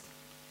Pickles.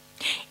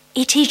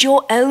 "It is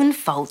your own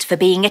fault for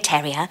being a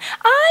terrier.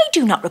 I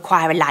do not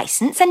require a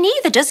licence, and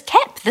neither does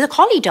Kep, the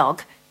collie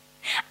dog.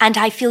 And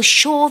I feel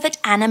sure that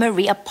Anna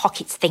Maria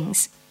pockets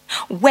things.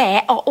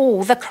 Where are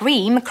all the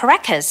cream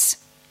crackers?"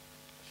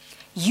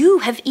 "You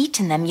have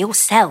eaten them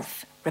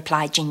yourself,"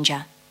 replied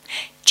Ginger.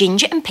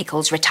 Ginger and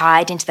Pickles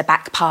retired into the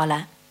back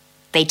parlour.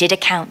 They did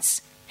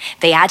accounts.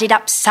 They added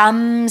up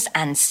sums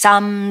and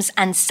sums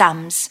and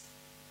sums.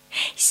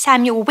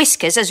 "Samuel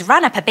Whiskers has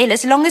run up a bill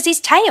as long as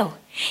his tail.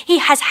 He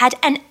has had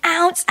 1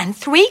 ounce and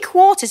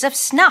 3/4 of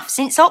snuff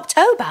since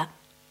October."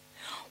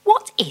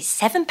 What is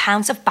 7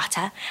 pounds of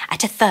butter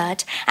at a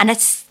third and a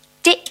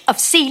stick of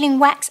sealing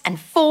wax and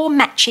 4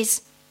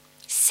 matches?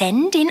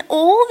 Send in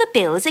all the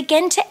bills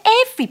again to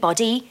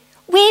everybody,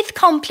 with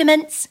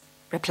compliments,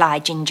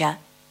 replied Ginger.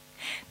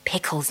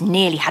 Pickles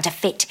nearly had a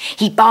fit.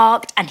 He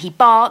barked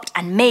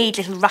and made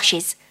little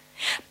rushes.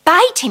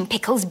 Bite him,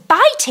 Pickles,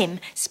 bite him,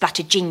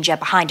 spluttered Ginger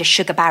behind a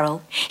sugar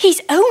barrel.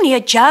 He's only a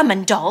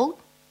German doll.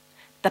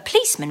 The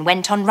policeman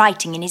went on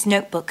writing in his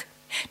notebook.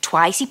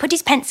 Twice he put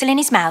his pencil in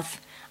his mouth,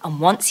 and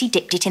once he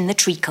dipped it in the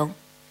treacle.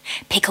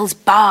 Pickles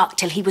barked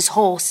till he was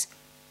hoarse,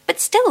 but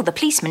still the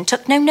policeman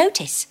took no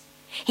notice.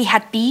 He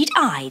had bead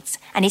eyes,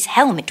 and his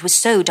helmet was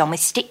sewed on with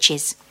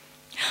stitches.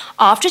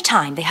 After a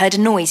time they heard a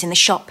noise in the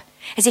shop,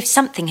 as if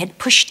something had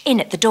pushed in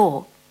at the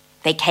door.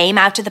 They came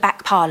out of the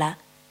back parlour.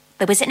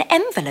 There was an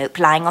envelope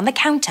lying on the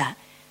counter,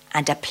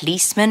 and a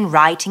policeman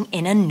writing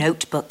in a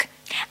notebook.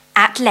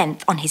 At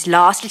length, on his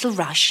last little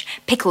rush,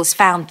 Pickles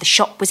found the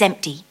shop was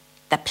empty.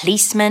 The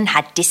policeman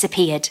had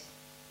disappeared,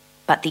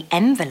 but the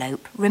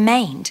envelope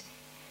remained.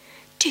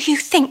 Do you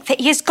think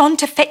that he has gone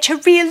to fetch a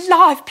real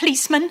live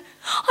policeman?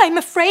 I'm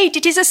afraid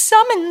it is a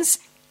summons,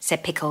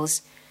 said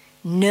Pickles.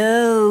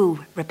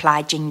 No,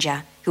 replied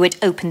Ginger, who had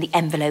opened the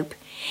envelope.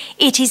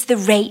 It is the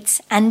rates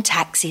and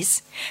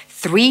taxes.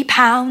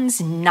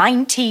 £3,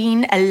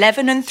 19,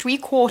 11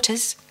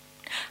 3/4.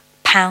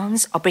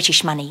 Pounds are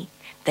British money.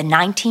 The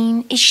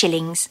 19 is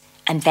shillings,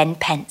 and then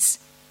pence.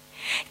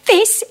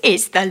 This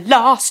is the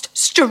last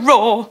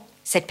straw,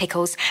 said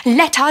Pickles.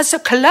 Let us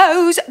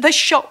close the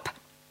shop.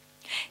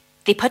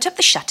 They put up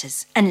the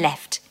shutters and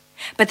left,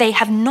 but they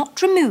have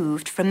not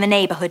removed from the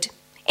neighbourhood.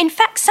 In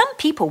fact, some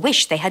people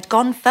wish they had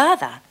gone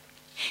further.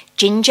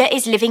 Ginger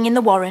is living in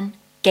the warren,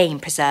 game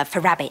preserve for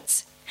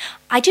rabbits.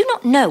 I do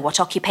not know what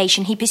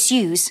occupation he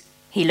pursues.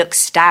 He looks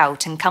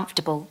stout and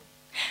comfortable.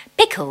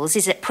 Pickles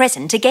is at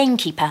present a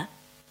gamekeeper.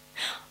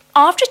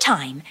 After a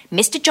time,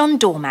 Mr. John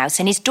Dormouse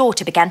and his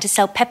daughter began to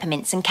sell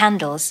peppermints and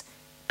candles,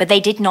 but they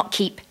did not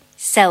keep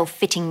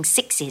self-fitting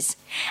sixes,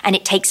 and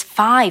it takes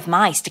 5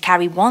 mice to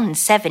carry 1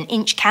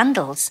 7-inch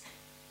candles.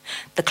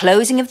 The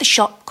closing of the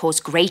shop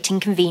caused great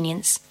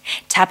inconvenience.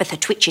 Tabitha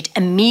Twitchett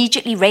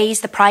immediately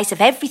raised the price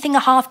of everything a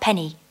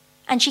halfpenny,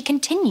 and she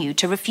continued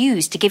to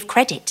refuse to give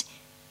credit.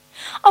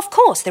 Of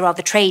course, there are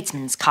the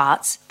tradesmen's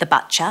carts, the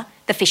butcher,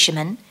 the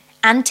fisherman,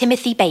 and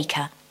Timothy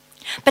Baker.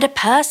 But a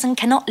person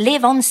cannot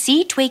live on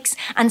sea twigs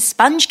and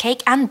sponge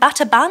cake and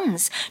butter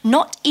buns,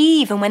 not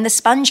even when the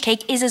sponge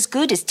cake is as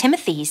good as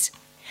Timothy's.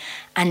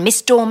 And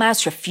Miss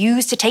Dormouse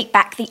refused to take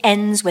back the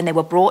ends when they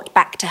were brought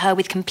back to her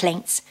with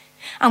complaints.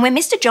 And when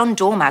Mr. John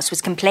Dormouse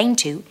was complained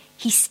to,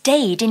 he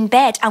stayed in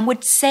bed and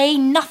would say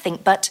nothing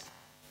but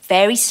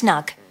very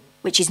snug,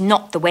 which is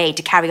not the way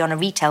to carry on a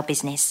retail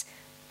business.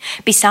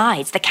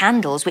 Besides, the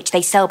candles which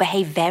they sell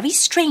behave very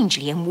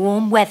strangely in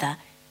warm weather.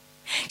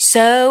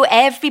 So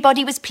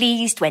everybody was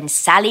pleased when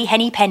Sally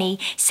Henny Penny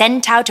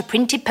sent out a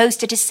printed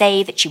poster to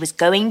say that she was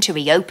going to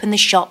reopen the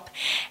shop.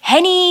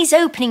 Henny's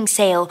opening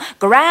sale,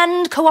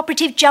 grand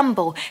cooperative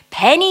jumble,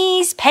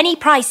 pennies, penny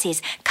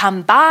prices,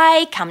 come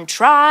buy, come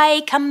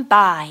try, come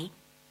buy.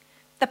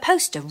 The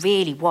poster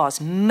really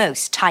was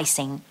most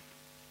enticing.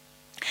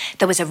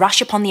 There was a rush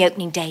upon the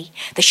opening day.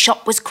 The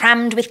shop was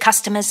crammed with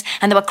customers,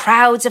 and there were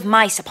crowds of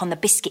mice upon the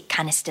biscuit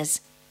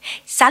canisters.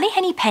 Sally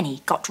Henny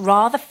Penny got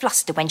rather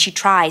flustered when she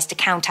tries to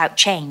count out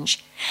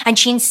change, and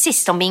she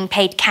insists on being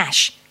paid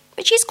cash,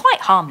 but she is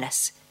quite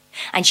harmless,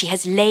 and she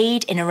has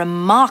laid in a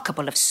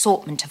remarkable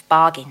assortment of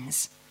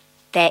bargains.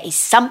 There is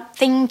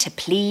something to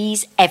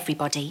please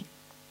everybody.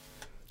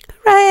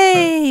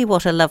 Hooray!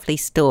 What a lovely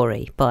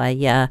story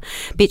by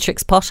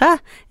Beatrix Potter,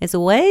 as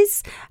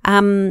always.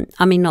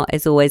 Not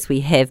as always,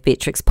 we have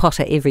Beatrix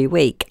Potter every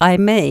week. I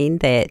mean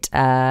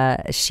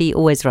that she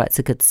always writes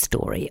a good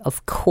story,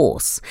 of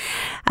course.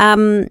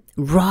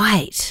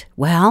 Right,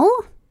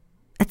 well,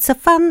 it's a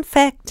fun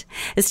fact.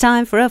 It's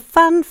time for a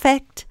fun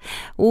fact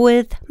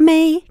with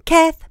me,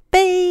 Kath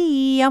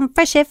B on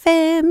Fresh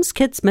FM's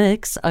Kids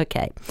Mix.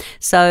 Okay,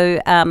 so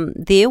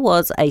there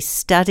was a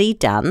study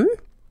done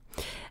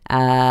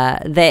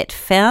that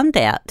found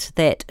out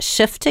that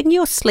shifting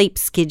your sleep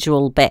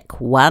schedule back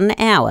 1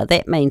 hour,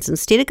 that means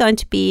instead of going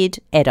to bed,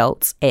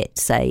 adults, at,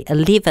 say,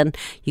 11,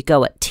 you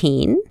go at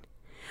 10.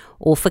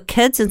 Or for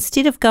kids,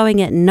 instead of going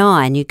at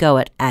 9, you go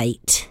at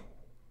 8.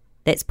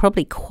 That's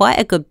probably quite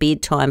a good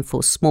bedtime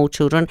for small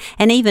children,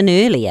 and even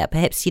earlier.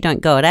 Perhaps you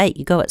don't go at 8,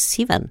 you go at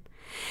 7.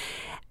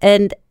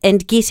 And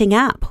getting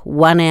up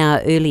 1 hour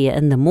earlier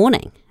in the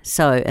morning.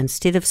 So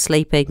instead of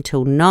sleeping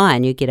till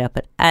 9, you get up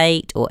at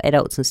 8, or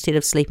adults, instead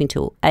of sleeping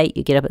till 8,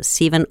 you get up at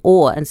 7,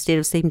 or instead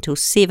of sleeping till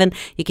 7,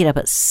 you get up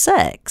at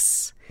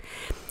 6.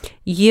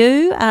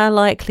 You are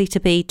likely to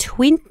be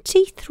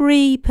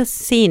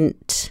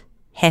 23%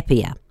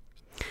 happier.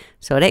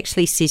 So it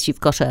actually says you've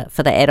got,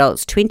 for the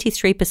adults,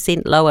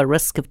 23% lower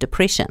risk of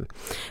depression,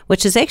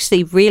 which is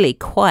actually really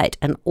quite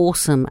an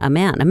awesome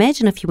amount.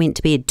 Imagine if you went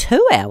to bed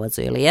 2 hours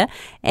earlier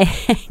and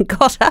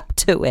got up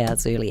 2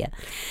 hours earlier.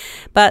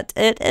 But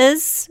it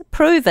is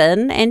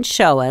proven and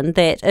shown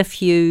that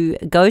if you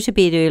go to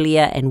bed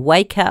earlier and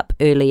wake up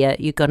earlier,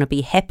 you're going to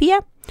be happier.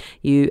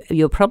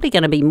 You're probably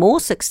going to be more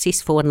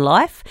successful in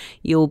life.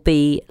 You'll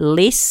be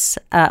less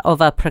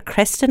of a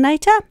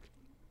procrastinator,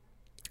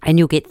 and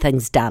you'll get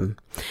things done.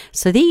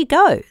 So there you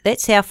go.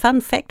 That's our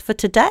fun fact for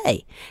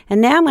today.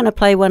 And now I'm going to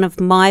play one of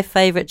my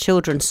favourite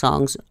children's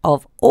songs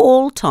of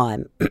all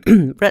time,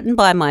 written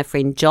by my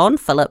friend John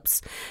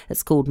Phillips.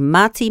 It's called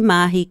Mati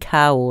Mahi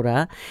Ka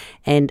Ora,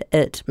 and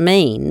it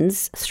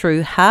means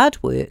through hard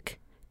work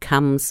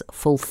comes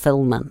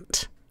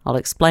fulfilment. I'll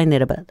explain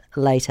that a bit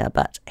later,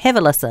 but have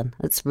a listen.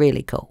 It's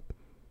really cool.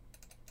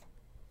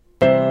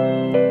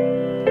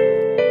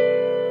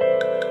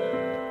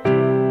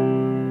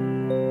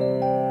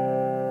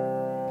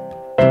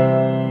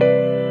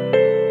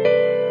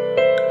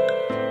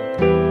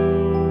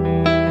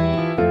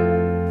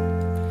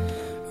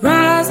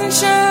 Rise and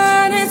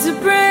shine, it's a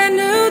brand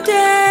new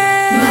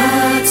day.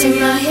 Mati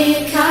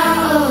Mahi Ka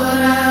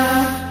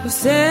Ora. We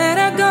set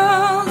our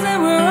goals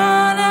and we're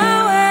on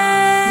our way.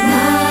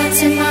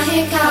 Mati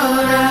Mahi Ka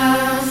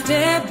Ora.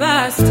 Step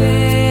by step,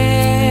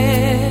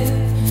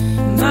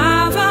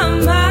 mile by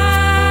mile.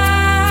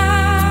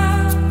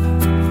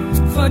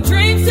 For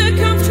dreams to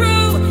come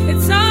true,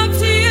 it's up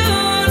to you.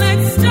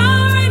 Let's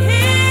start right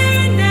here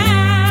and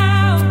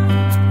now.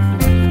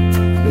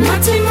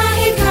 Mati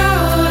Mahi Ka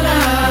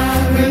Ora.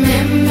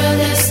 Remember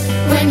this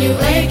when you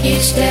wake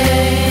each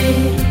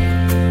day.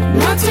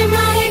 Mati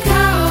Mahi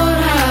Ka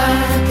Ora,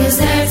 'cause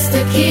that's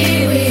the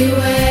Kiwi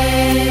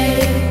way.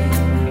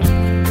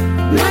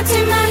 Mati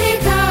Mahi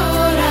Ka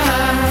Ora.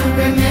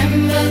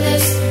 Remember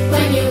this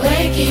when you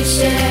wake each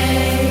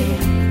day.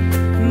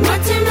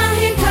 Mati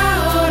Mahi Ka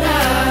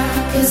Ora,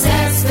 'cause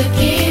that's the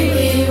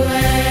Kiwi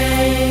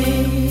way.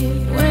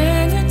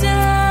 When you're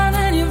down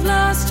and you've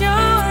lost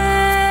your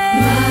way,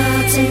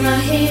 Mati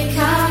Mahi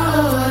Ka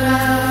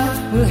Ora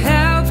will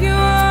help you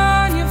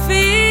on your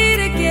feet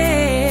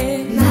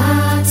again.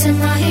 Mati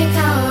Mahi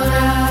Ka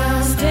Ora.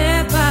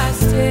 Step by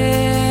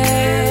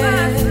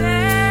step,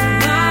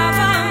 mile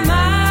by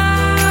mile.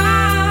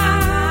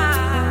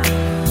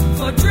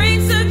 For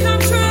dreams to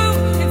come true,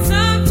 it's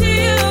up to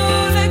you.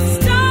 Let's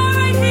start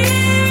right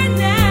here and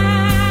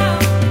now.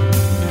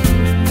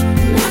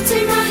 Mati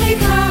Mahi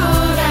Ka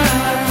Ora.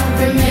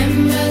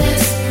 Remember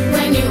this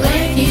when you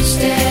wake each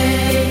day.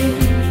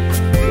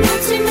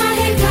 Mati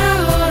Mahi Ka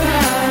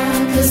Ora,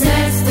 'cause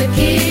that's the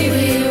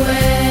Kiwi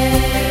way.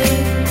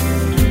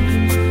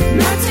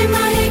 Mati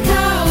Mahi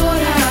Ka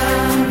Ora.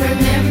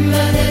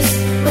 Remember this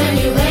when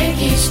you wake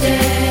each day.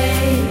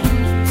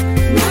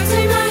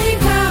 Mati Mahi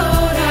Ka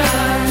Ora,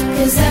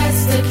 'cause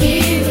that's the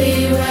Kiwi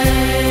way.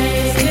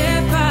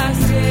 Step by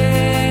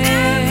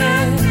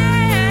step,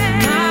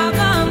 mile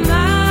by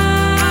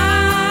mile.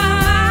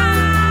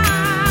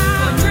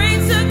 For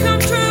dreams to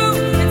come true,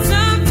 it's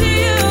up to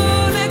you.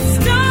 Let's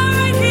start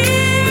right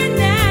here and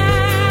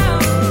now.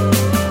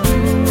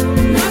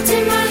 Mati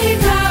Mahi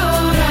Ka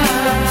Ora.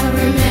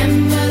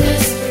 Remember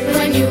this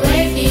when you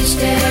wake each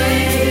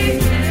day.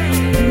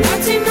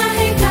 Mati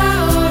Mahi Ka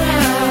Ora,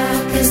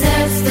 'cause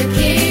that's the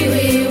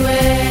Kiwi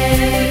way.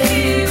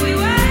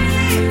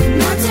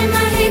 Mati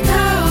Mahi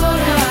Ka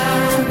Ora.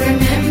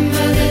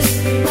 Remember this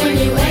when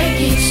you wake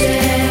each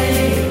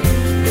day.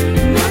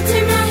 Mati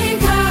Mahi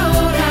Ka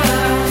Ora,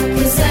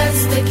 'cause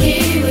that's the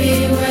Kiwi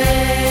way.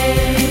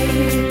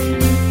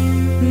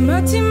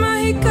 Mati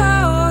Mahi Ka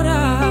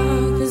Ora,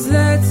 'cause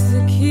that's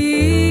the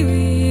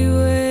Kiwi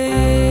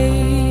way.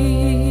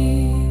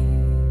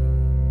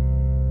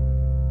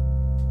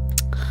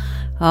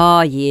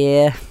 Oh,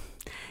 yeah.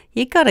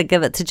 You got to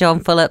give it to John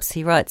Phillips.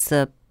 He writes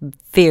a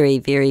very,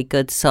 very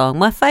good song.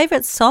 My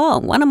favourite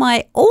song, one of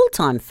my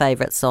all-time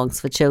favourite songs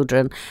for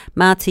children,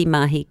 Mati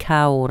Mahi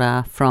Ka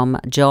Ora from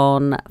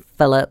John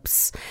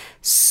Phillips.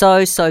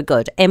 So, so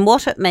good. And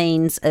what it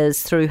means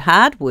is through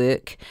hard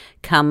work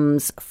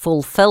comes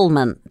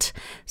fulfilment.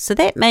 So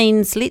that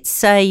means, let's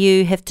say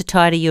you have to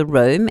tidy your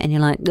room and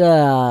you're like,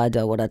 I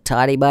don't want to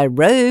tidy my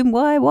room.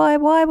 Why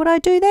would I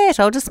do that?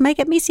 I'll just make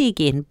it messy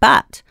again.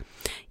 But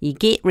you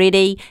get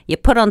ready, you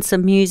put on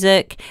some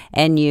music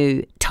and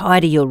you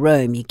tidy your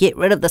room. You get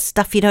rid of the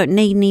stuff you don't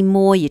need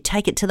anymore. You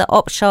take it to the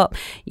op shop.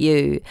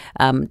 You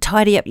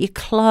tidy up your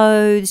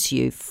clothes.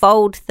 You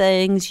fold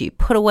things. You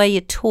put away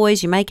your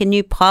toys. You make a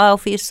new pile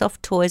for your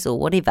soft toys or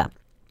whatever.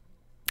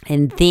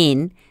 And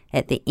then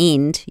at the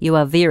end, you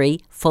are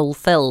very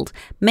fulfilled,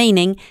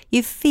 meaning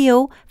you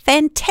feel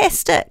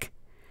fantastic.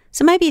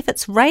 So maybe if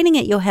it's raining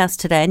at your house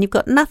today and you've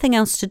got nothing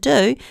else to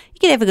do, you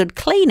could have a good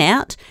clean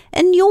out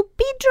in your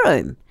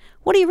bedroom.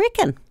 What do you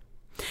reckon?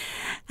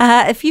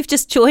 If you've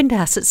just joined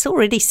us, it's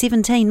already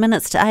 17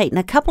 minutes to 8. In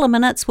a couple of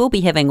minutes, we'll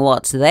be having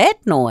What's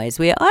That Noise,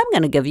 where I'm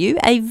going to give you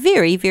a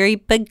very, very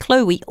big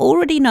clue. We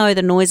already know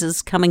the noise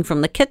is coming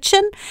from the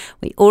kitchen.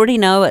 We already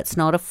know it's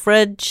not a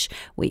fridge.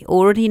 We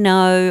already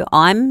know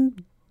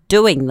I'm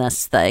doing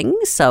this thing,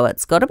 so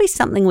it's got to be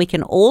something we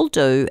can all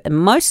do, and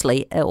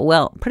mostly,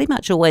 well, pretty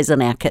much always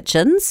in our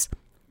kitchens.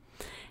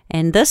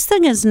 And this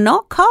thing is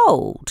not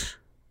cold.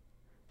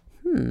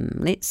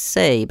 Let's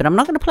see. But I'm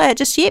not going to play it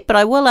just yet, but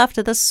I will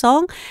after this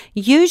song.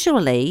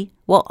 Usually,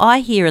 what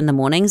I hear in the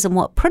mornings and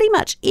what pretty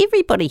much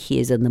everybody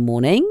hears in the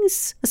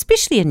mornings,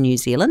 especially in New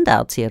Zealand,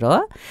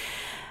 Aotearoa,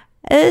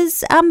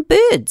 is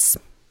birds.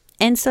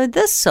 And so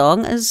this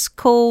song is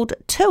called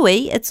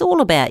Tui, It's All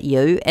About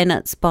You, and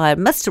it's by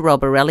Mr.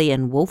 Roborelli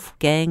and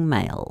Wolfgang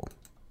Mail.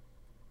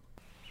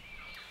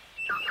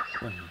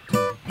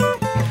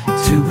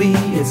 Tui,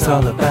 it's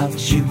all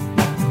about you.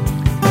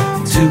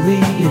 Tui,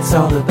 it's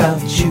all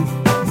about you.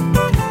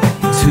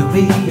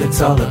 Tui,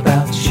 it's all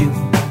about you.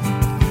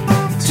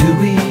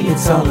 Tui,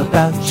 it's all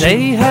about you.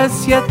 Day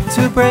has yet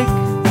to break,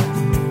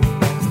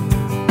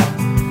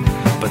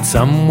 but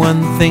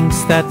someone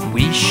thinks that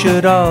we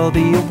should all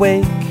be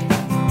awake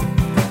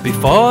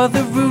before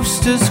the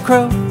roosters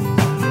crow,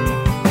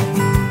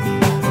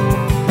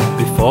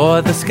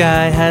 before the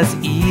sky has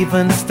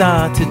even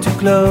started to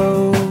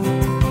glow.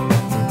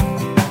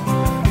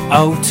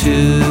 Oh,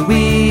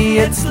 Tui,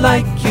 it's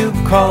like you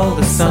call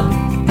the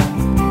sun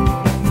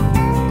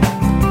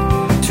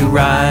to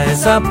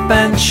rise up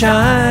and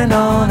shine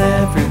on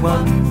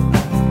everyone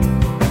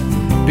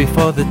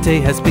before the day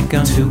has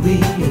begun.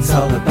 Tui, it's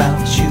all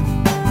about you.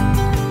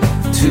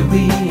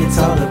 Tui, it's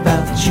all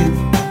about you.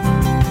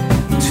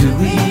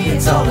 Tui,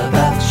 it's all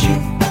about you.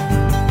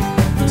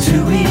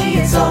 Tui,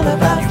 it's all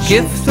about you.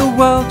 Give the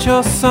world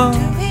your song,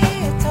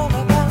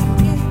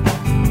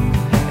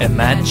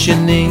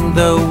 imagining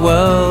the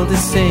world is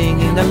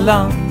singing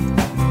along.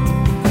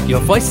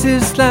 Your voice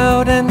is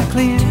loud and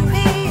clear,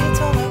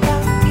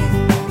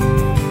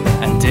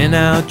 and in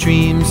our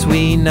dreams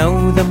we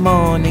know the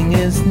morning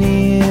is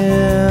near.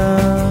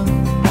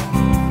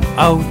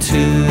 Oh,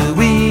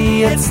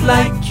 Tui, it's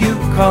like you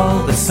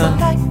call the sun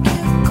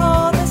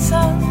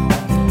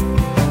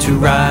to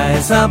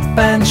rise up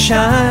and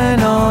shine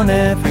on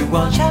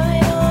everyone.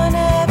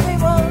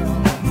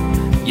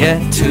 Yeah,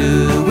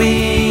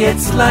 Tui,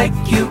 it's like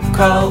you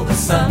call the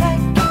sun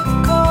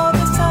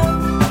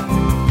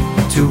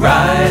to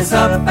rise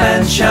up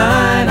and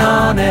shine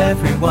on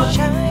everyone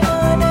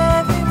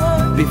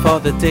before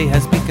the day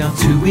has begun.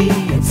 Tui,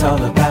 it's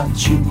all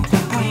about you.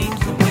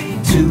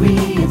 Tui,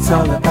 it's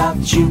all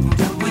about you.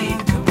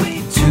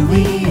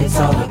 Tui, it's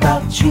all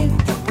about you.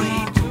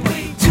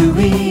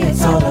 Tui,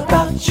 it's all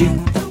about you.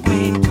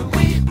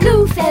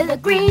 Blue feather,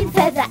 green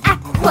feather,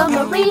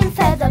 aquamarine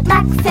feather,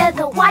 black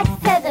feather, white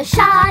feather,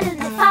 shine in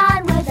the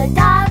fine weather.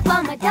 Dive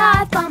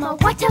bomber,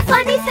 what a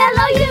funny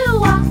fellow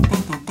you are.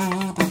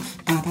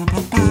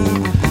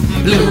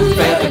 Blue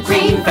feather,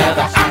 green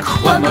feather,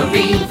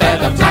 aquamarine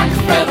feather, black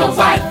feather,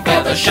 white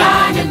feather,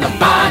 shine in the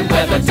fine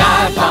weather.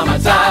 Dive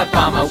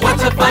bomber, what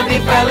a funny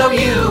fellow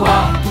you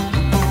are.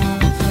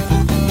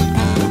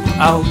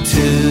 Oh,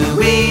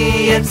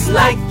 Tui, it's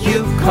like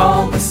you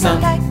call the sun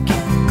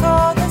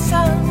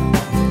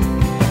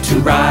to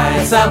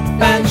rise up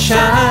and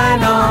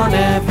shine on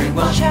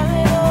everyone.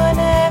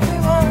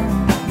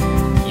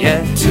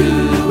 Yeah,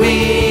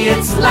 Tui,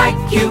 it's like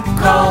you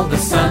call the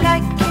sun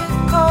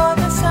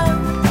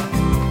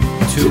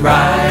to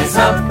rise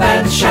up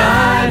and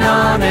shine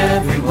on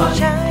everyone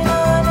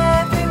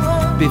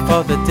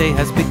before the day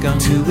has begun.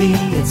 Tui,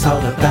 it's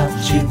all about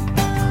you.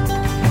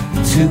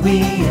 Tui,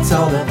 it's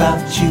all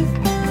about you.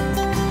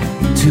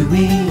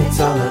 Tui, it's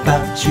all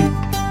about you.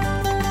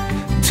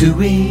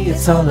 Tui,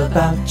 it's all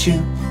about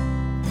you.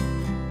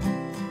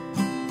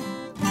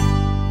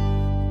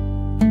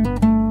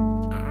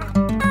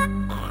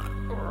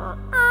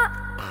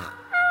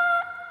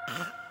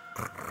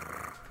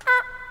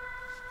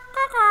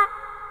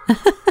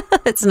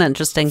 It's an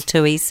interesting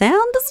Tui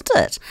sound, isn't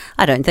it?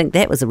 I don't think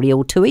that was a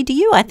real Tui, do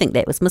you? I think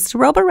that was Mr.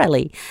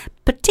 Roborelli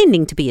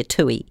pretending to be a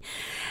Tui.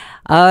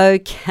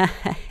 Okay.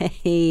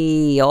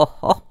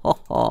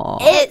 Oh.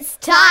 It's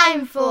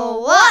time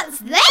for What's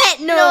That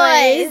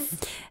Noise?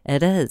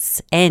 It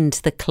is. And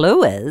the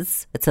clue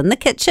is, it's in the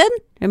kitchen,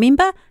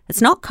 remember?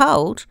 It's not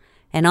cold.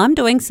 And I'm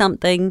doing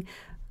something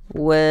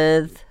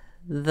with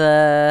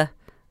the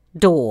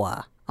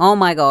door. Oh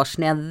my gosh,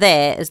 now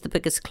that is the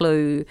biggest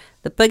clue,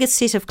 the biggest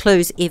set of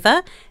clues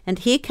ever. And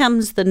here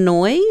comes the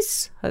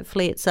noise.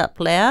 Hopefully it's up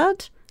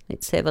loud.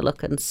 Let's have a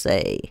look and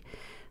see.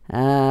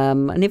 I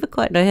never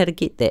quite know how to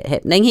get that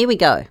happening. Here we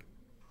go.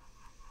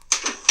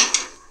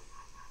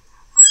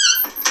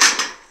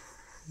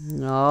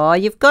 Oh,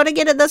 you've got to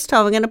get it this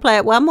time. I'm going to play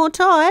it one more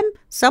time.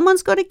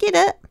 Someone's got to get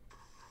it.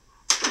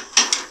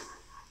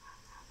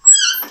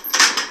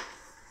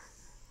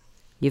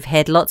 You've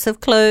had lots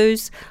of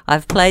clues.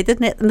 I've played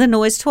the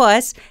noise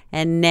twice,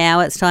 and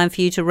now it's time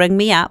for you to ring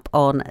me up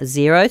on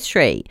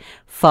 03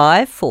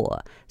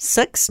 54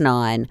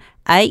 69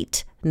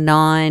 8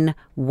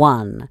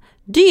 0491.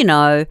 Do you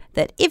know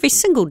that every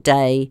single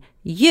day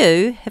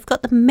you have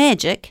got the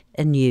magic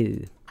in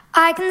you?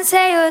 I can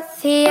sail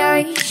with the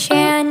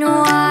ocean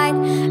wide,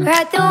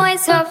 ride the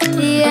waves of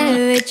the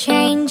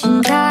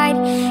ever-changing tide.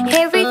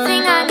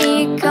 Everything I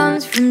need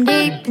comes from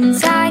deep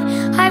inside.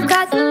 I've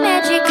got the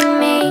magic in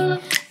me.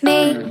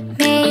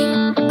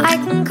 I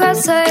can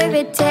cross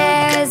over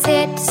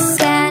desert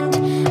sand,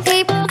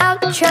 leap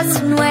out,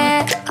 trusting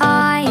where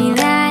I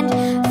land,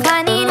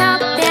 finding out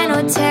then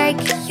I'll take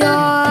your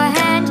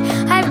hand.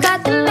 I've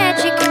got the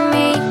magic in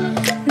me.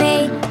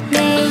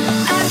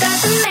 I've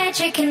got the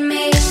magic in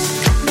me.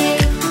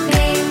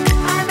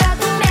 I've got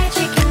the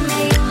magic in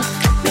me.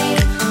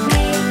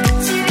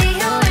 To be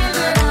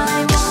whoever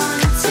I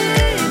want to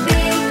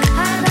be.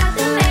 I've got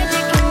the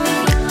magic in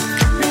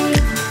me.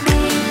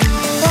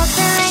 Walk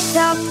the length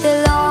of the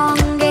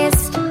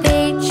longest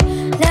beach,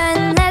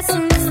 learn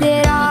lessons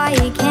that I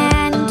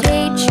can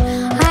teach.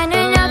 I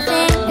know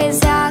nothing is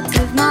out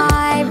of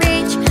my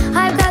reach.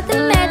 I've got the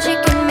magic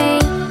in me.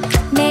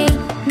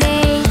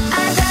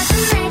 I've got the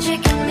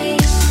magic in me.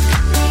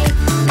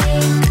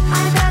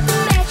 I've got the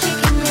magic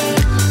in me.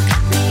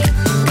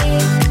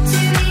 To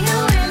be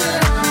whoever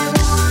I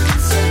want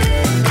to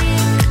be.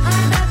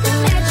 I've got the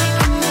magic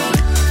in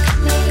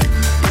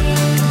me.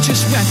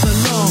 Just rap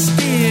along,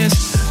 there's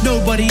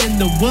nobody in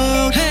the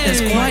world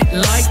that's quite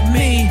like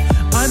me.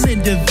 I'm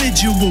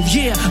individual,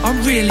 yeah,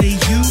 I'm really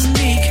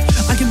unique.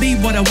 I can be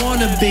what I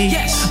wanna be.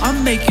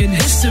 I'm making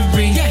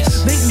history.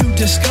 Make new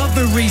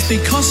discoveries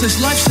because this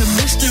life's a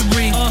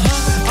mystery.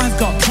 I've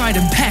got pride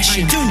and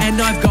passion,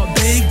 and I've got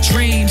big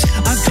dreams.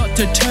 I've got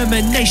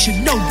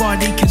determination,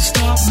 nobody can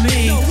stop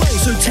me.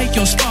 So take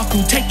your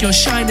sparkle, take your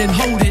shine and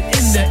hold it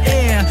in the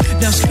air.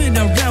 Now spin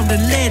around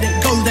and let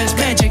it go, there's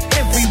magic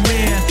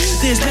everywhere.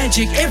 There's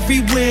magic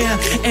everywhere,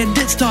 and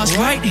it starts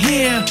right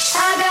here.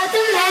 I got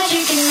the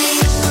magic in me.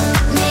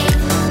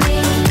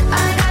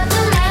 I got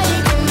the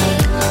magic in me.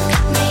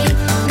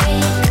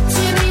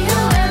 To be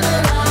whoever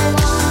I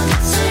want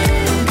to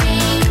be.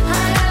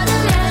 I got the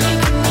magic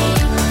in me.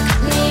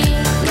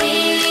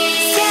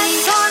 Step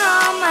on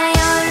all my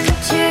own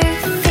 2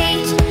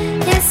 feet.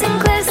 Listen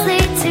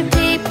closely to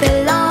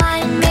people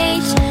I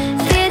meet.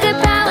 Feel the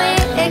power,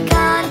 it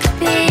can't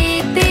be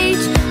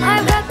beat.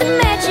 I've got the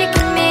magic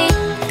in me.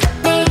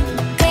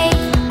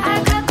 I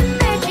got the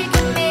magic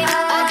in me.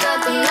 I got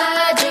the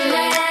magic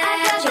in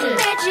me. I got the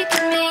magic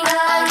in me.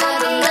 I got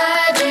the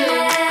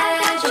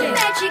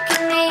magic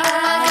in me.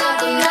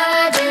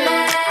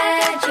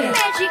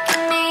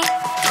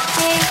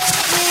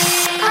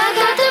 I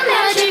got the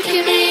magic in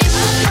me.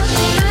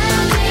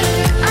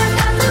 I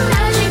got the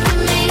magic in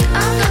me.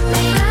 I got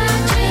the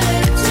magic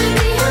to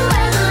be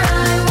whoever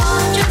I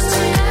want, just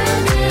to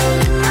be.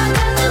 I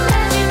got the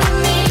magic in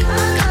me.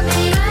 I got the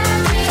magic.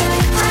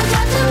 I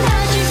got the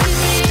magic in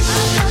me.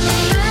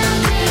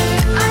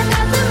 I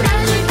got the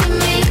magic in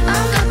me. I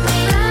got the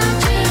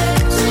magic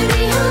to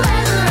be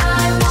whoever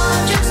I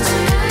want, just to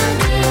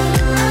be.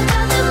 I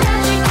got the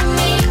magic in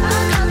me. I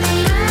got the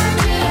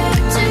magic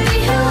to be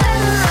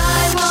whoever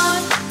I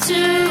want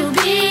to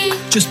be.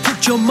 Just put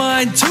your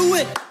mind to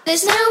it.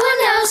 There's no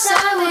one else I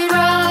would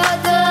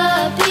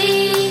rather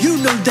be. You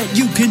know that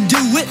you can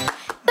do it.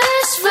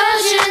 Best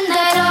version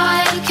that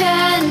I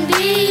can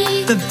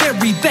be. The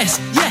very best,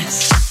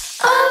 yes.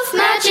 Of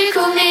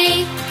magical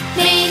me.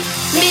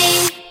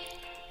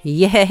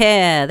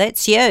 Yeah,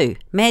 that's you.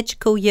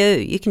 Magical you.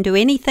 You can do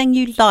anything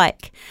you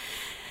like.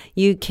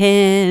 You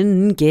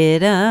can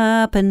get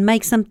up and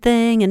make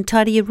something and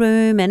tidy your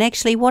room. And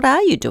actually, what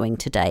are you doing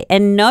today?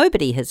 And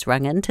nobody has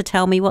rung in to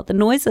tell me what the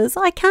noise is.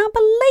 I can't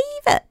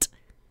believe it.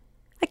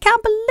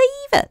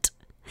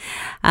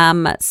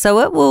 So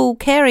it will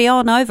carry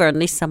on over,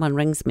 unless someone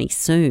rings me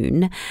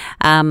soon,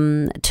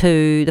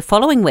 to the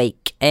following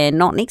week, and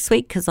not next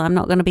week because I'm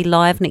not going to be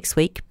live next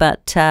week,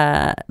 but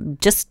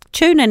just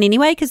tune in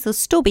anyway because there'll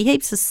still be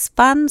heaps of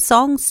fun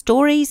songs,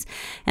 stories,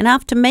 and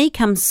after me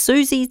comes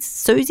Susie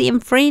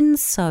and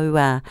friends,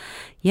 so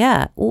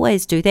yeah,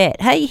 always do that.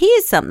 Hey,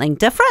 here's something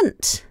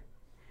different.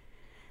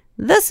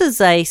 This is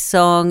a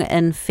song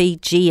in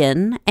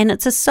Fijian, and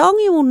it's a song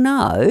you will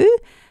know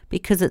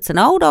because it's an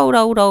old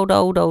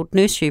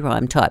nursery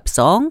rhyme type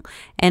song,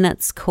 and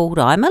it's called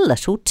I'm a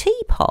Little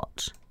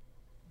Teapot.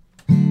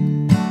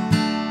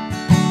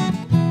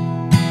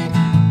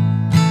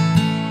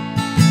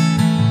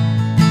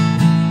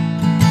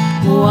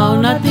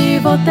 Wauna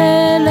tivo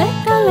te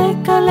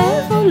leka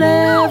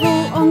levu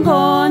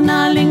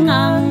ongona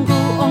lingangu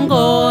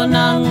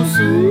ongona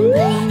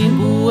ngusungu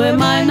nimbue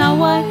mai na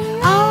wai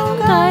au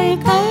kai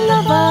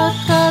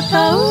lavaka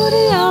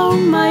tauri au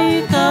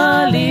mai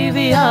ka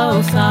livi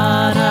au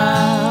sara.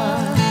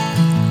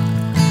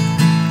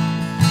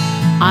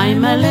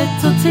 I'm a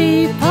little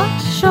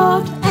teapot,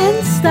 short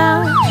and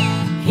stout.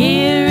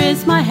 Here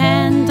is my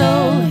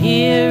handle,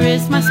 here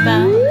is my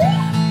spout.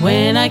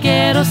 When I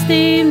get all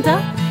steamed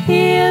up,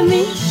 hear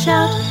me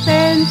shout,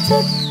 then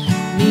tip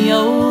me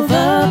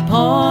over,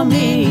 pour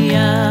me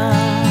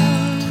out.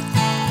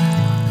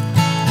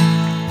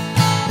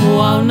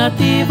 Wow,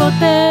 nativo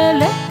te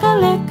leka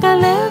leka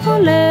levo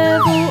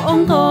levo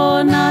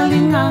ongona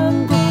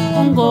lingango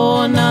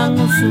ongona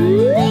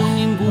ngusungu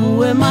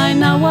nimbue mai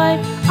na wai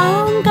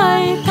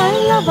angai kai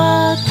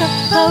lavaka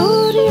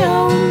kauri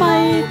au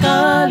mai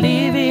ka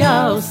livi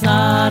au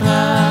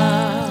sara.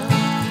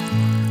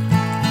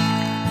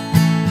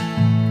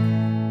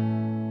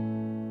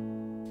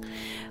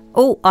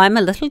 Oh, I'm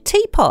a Little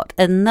Teapot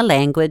in the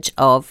Language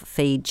of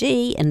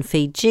Fiji and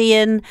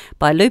Fijian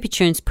by Loopy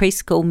Tunes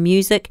Preschool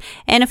Music.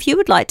 And if you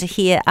would like to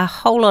hear a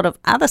whole lot of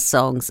other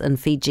songs in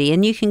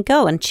Fijian, you can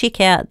go and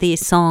check out their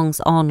songs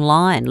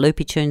online,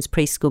 Loopy Tunes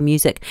Preschool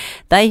Music.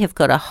 They have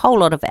got a whole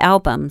lot of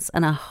albums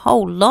in a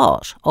whole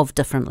lot of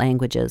different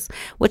languages,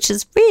 which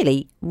is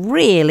really,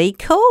 really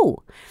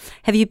cool.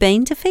 Have you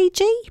been to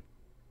Fiji?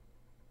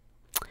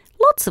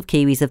 Lots of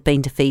Kiwis have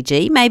been to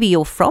Fiji. Maybe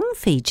you're from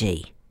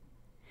Fiji.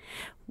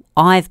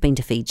 I've been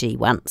to Fiji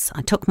once.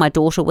 I took my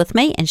daughter with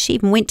me and she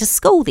even went to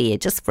school there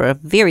just for a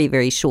very,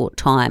 very short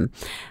time.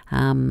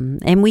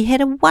 And we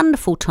had a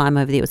wonderful time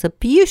over there. It was a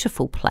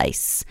beautiful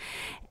place.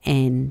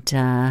 And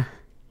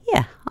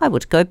yeah, I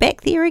would go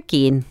back there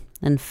again,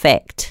 in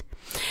fact.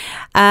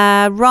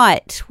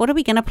 Right, what are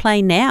we going to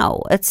play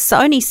now? It's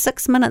only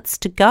 6 minutes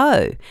to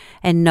go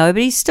and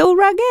nobody's still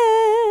rung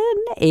in.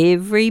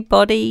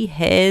 Everybody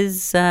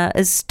is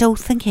still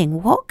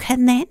thinking, what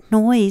can that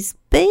noise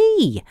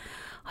be?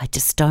 I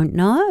just don't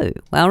know.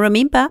 Well,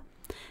 remember,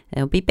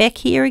 they'll be back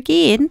here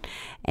again,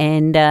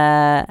 and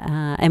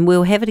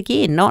we'll have it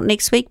again, not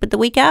next week, but the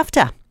week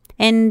after.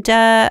 And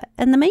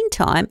in the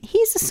meantime,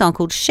 here's a song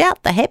called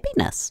Shout the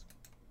Happiness.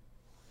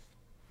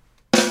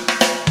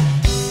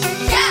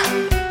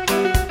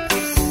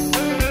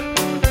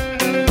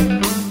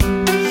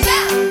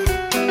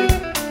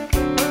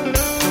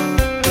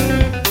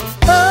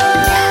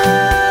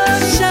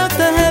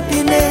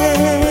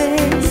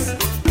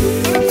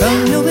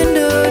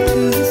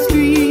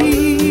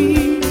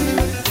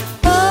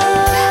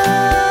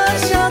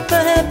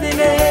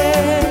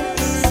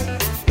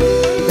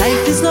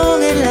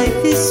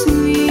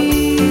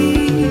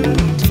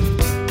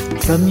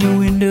 From your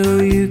window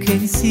you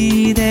can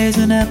see there's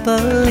an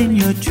apple in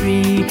your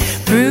tree,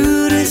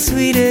 fruit as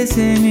sweet as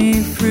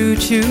any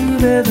fruit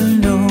you've ever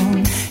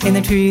known. In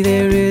the tree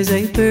there is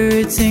a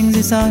bird, sings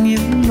a song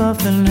you've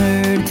often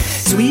heard,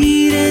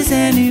 sweet as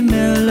any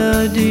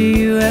melody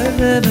you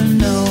have ever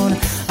known.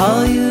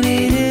 All you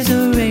need is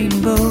a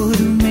rainbow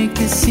to make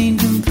the scene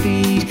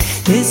complete.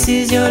 This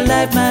is your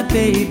life, my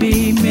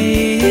baby,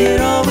 may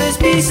it always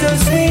be so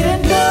sweet.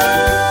 And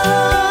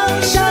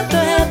go, shout the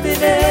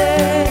happiness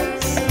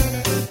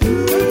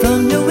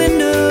from your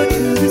window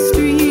to the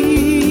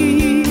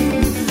street.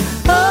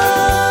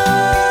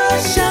 Oh,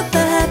 shout the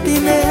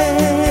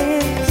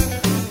happiness.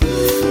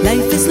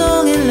 Life is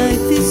long and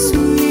life is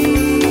sweet.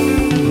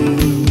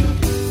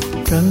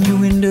 From your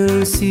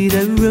window see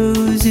the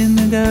rose in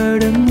the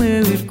garden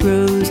where it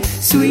grows,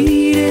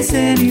 sweet as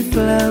any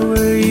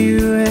flower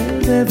you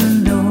have ever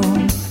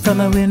known. From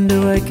my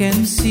window I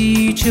can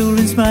see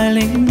children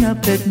smiling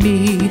up at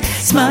me,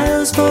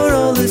 smiles for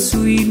all the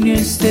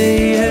sweetness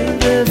they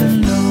have ever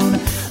known.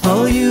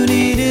 All you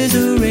need is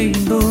a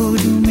rainbow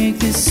to make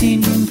the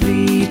scene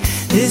complete.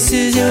 This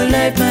is your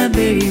life, my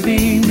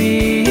baby,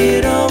 may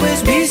it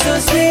always be so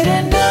sweet.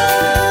 And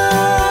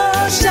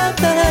oh, shout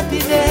the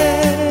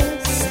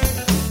happiness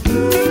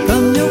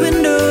from your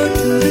window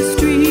to the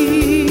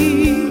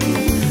street.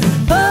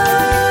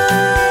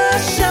 Oh,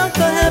 shout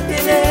the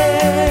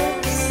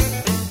happiness.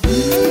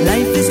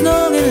 Life is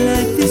long and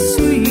life is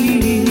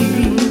sweet.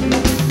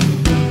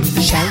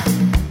 Shout.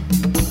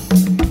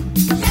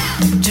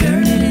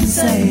 Turn it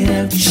inside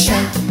out,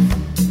 shout.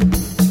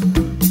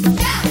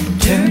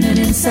 Turn it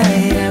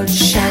inside out,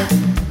 shout.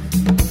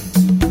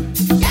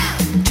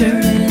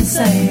 Turn it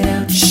inside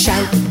out,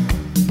 shout.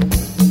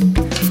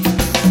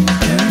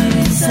 Turn it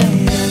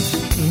inside out.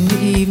 In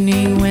the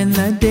evening when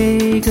the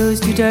day goes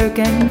too dark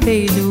and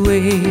fades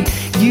away,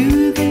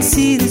 you can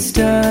see the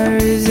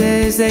stars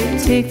as they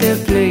take their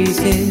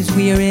places.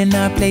 We are in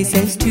our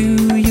places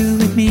too, you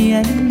with me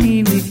and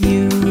me with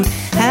you.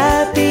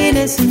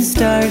 Happiness and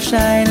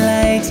starshine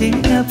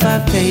lighting up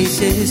our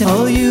faces.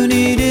 All you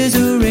need is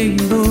a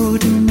rainbow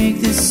to make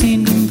the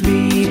scene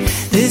complete.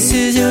 This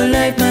is your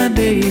life, my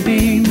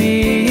baby,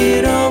 may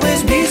it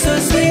always be so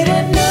sweet.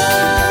 And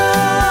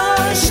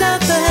now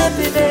shout the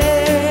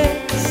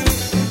happiness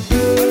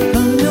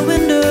from the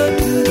window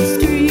to the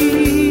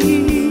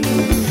street.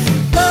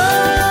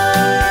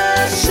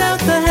 Oh, shout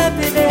the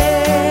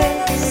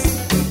happiness.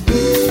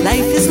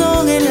 Life is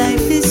long and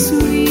life is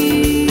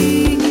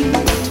sweet.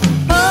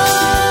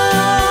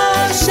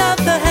 Oh, shout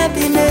the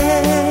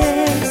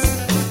happiness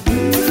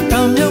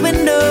from your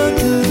window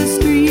to the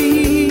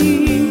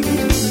street.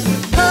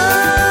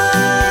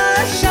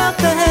 Oh, shout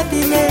the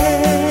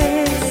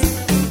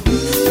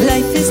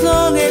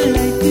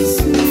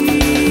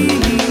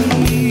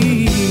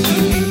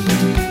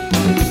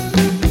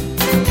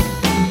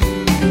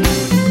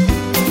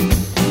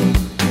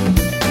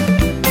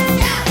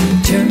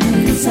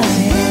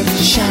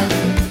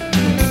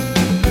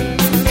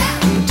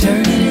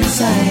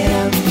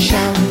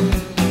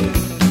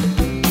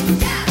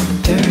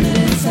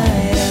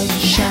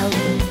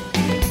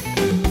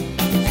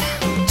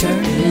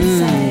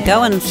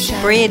Go and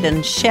spread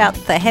and shout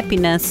the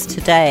happiness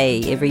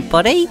today,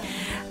 everybody.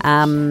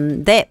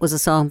 That was a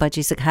song by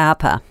Jessica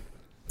Harper.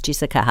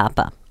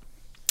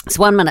 It's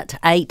 1 minute to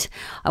 8.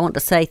 I want to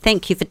say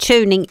thank you for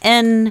tuning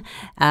in.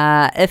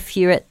 If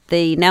you're at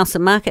the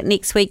Nelson Market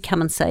next week,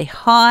 come and say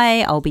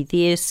hi. I'll be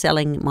there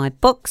selling my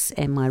books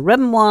and my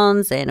ribbon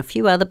wands and a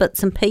few other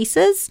bits and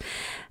pieces.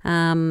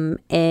 But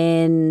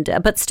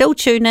still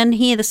tune in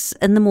here this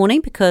in the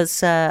morning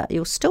because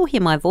you'll still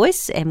hear my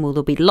voice and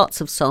there'll be lots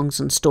of songs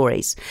and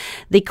stories.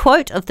 The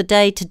quote of the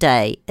day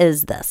today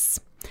is this: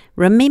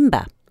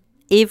 remember,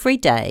 every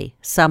day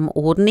some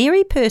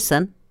ordinary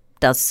person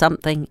does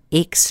something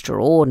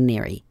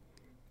extraordinary.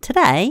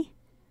 Today,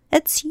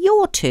 it's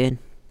your turn.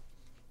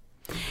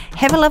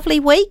 Have a lovely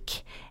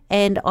week,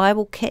 and I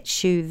will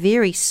catch you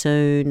very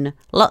soon.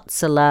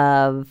 Lots of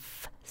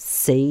love.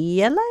 See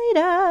you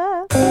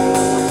later.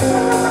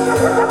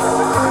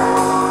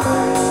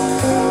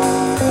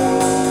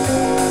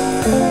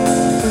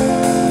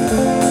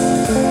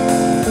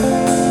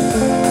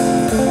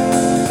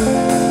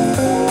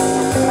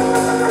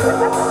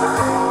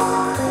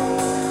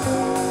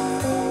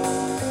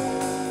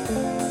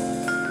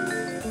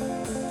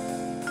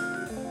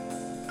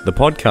 The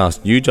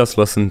podcast you just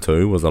listened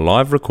to was a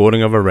live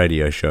recording of a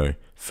radio show,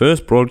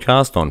 first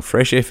broadcast on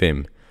Fresh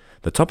FM,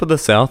 the top of the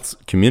South's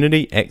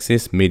community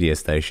access media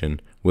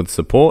station, with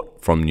support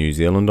from New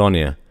Zealand On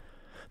Air.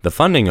 The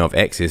funding of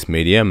Access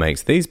Media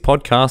makes these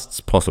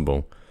podcasts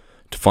possible.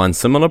 To find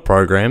similar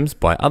programs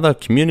by other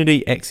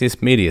community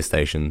access media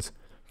stations,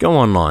 go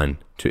online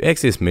to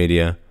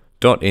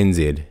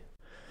accessmedia.nz.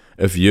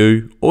 If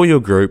you or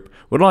your group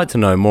would like to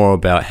know more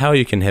about how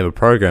you can have a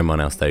program on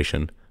our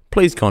station,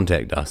 please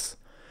contact us.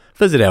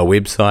 Visit our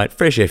website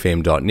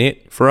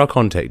freshfm.net for our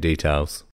contact details.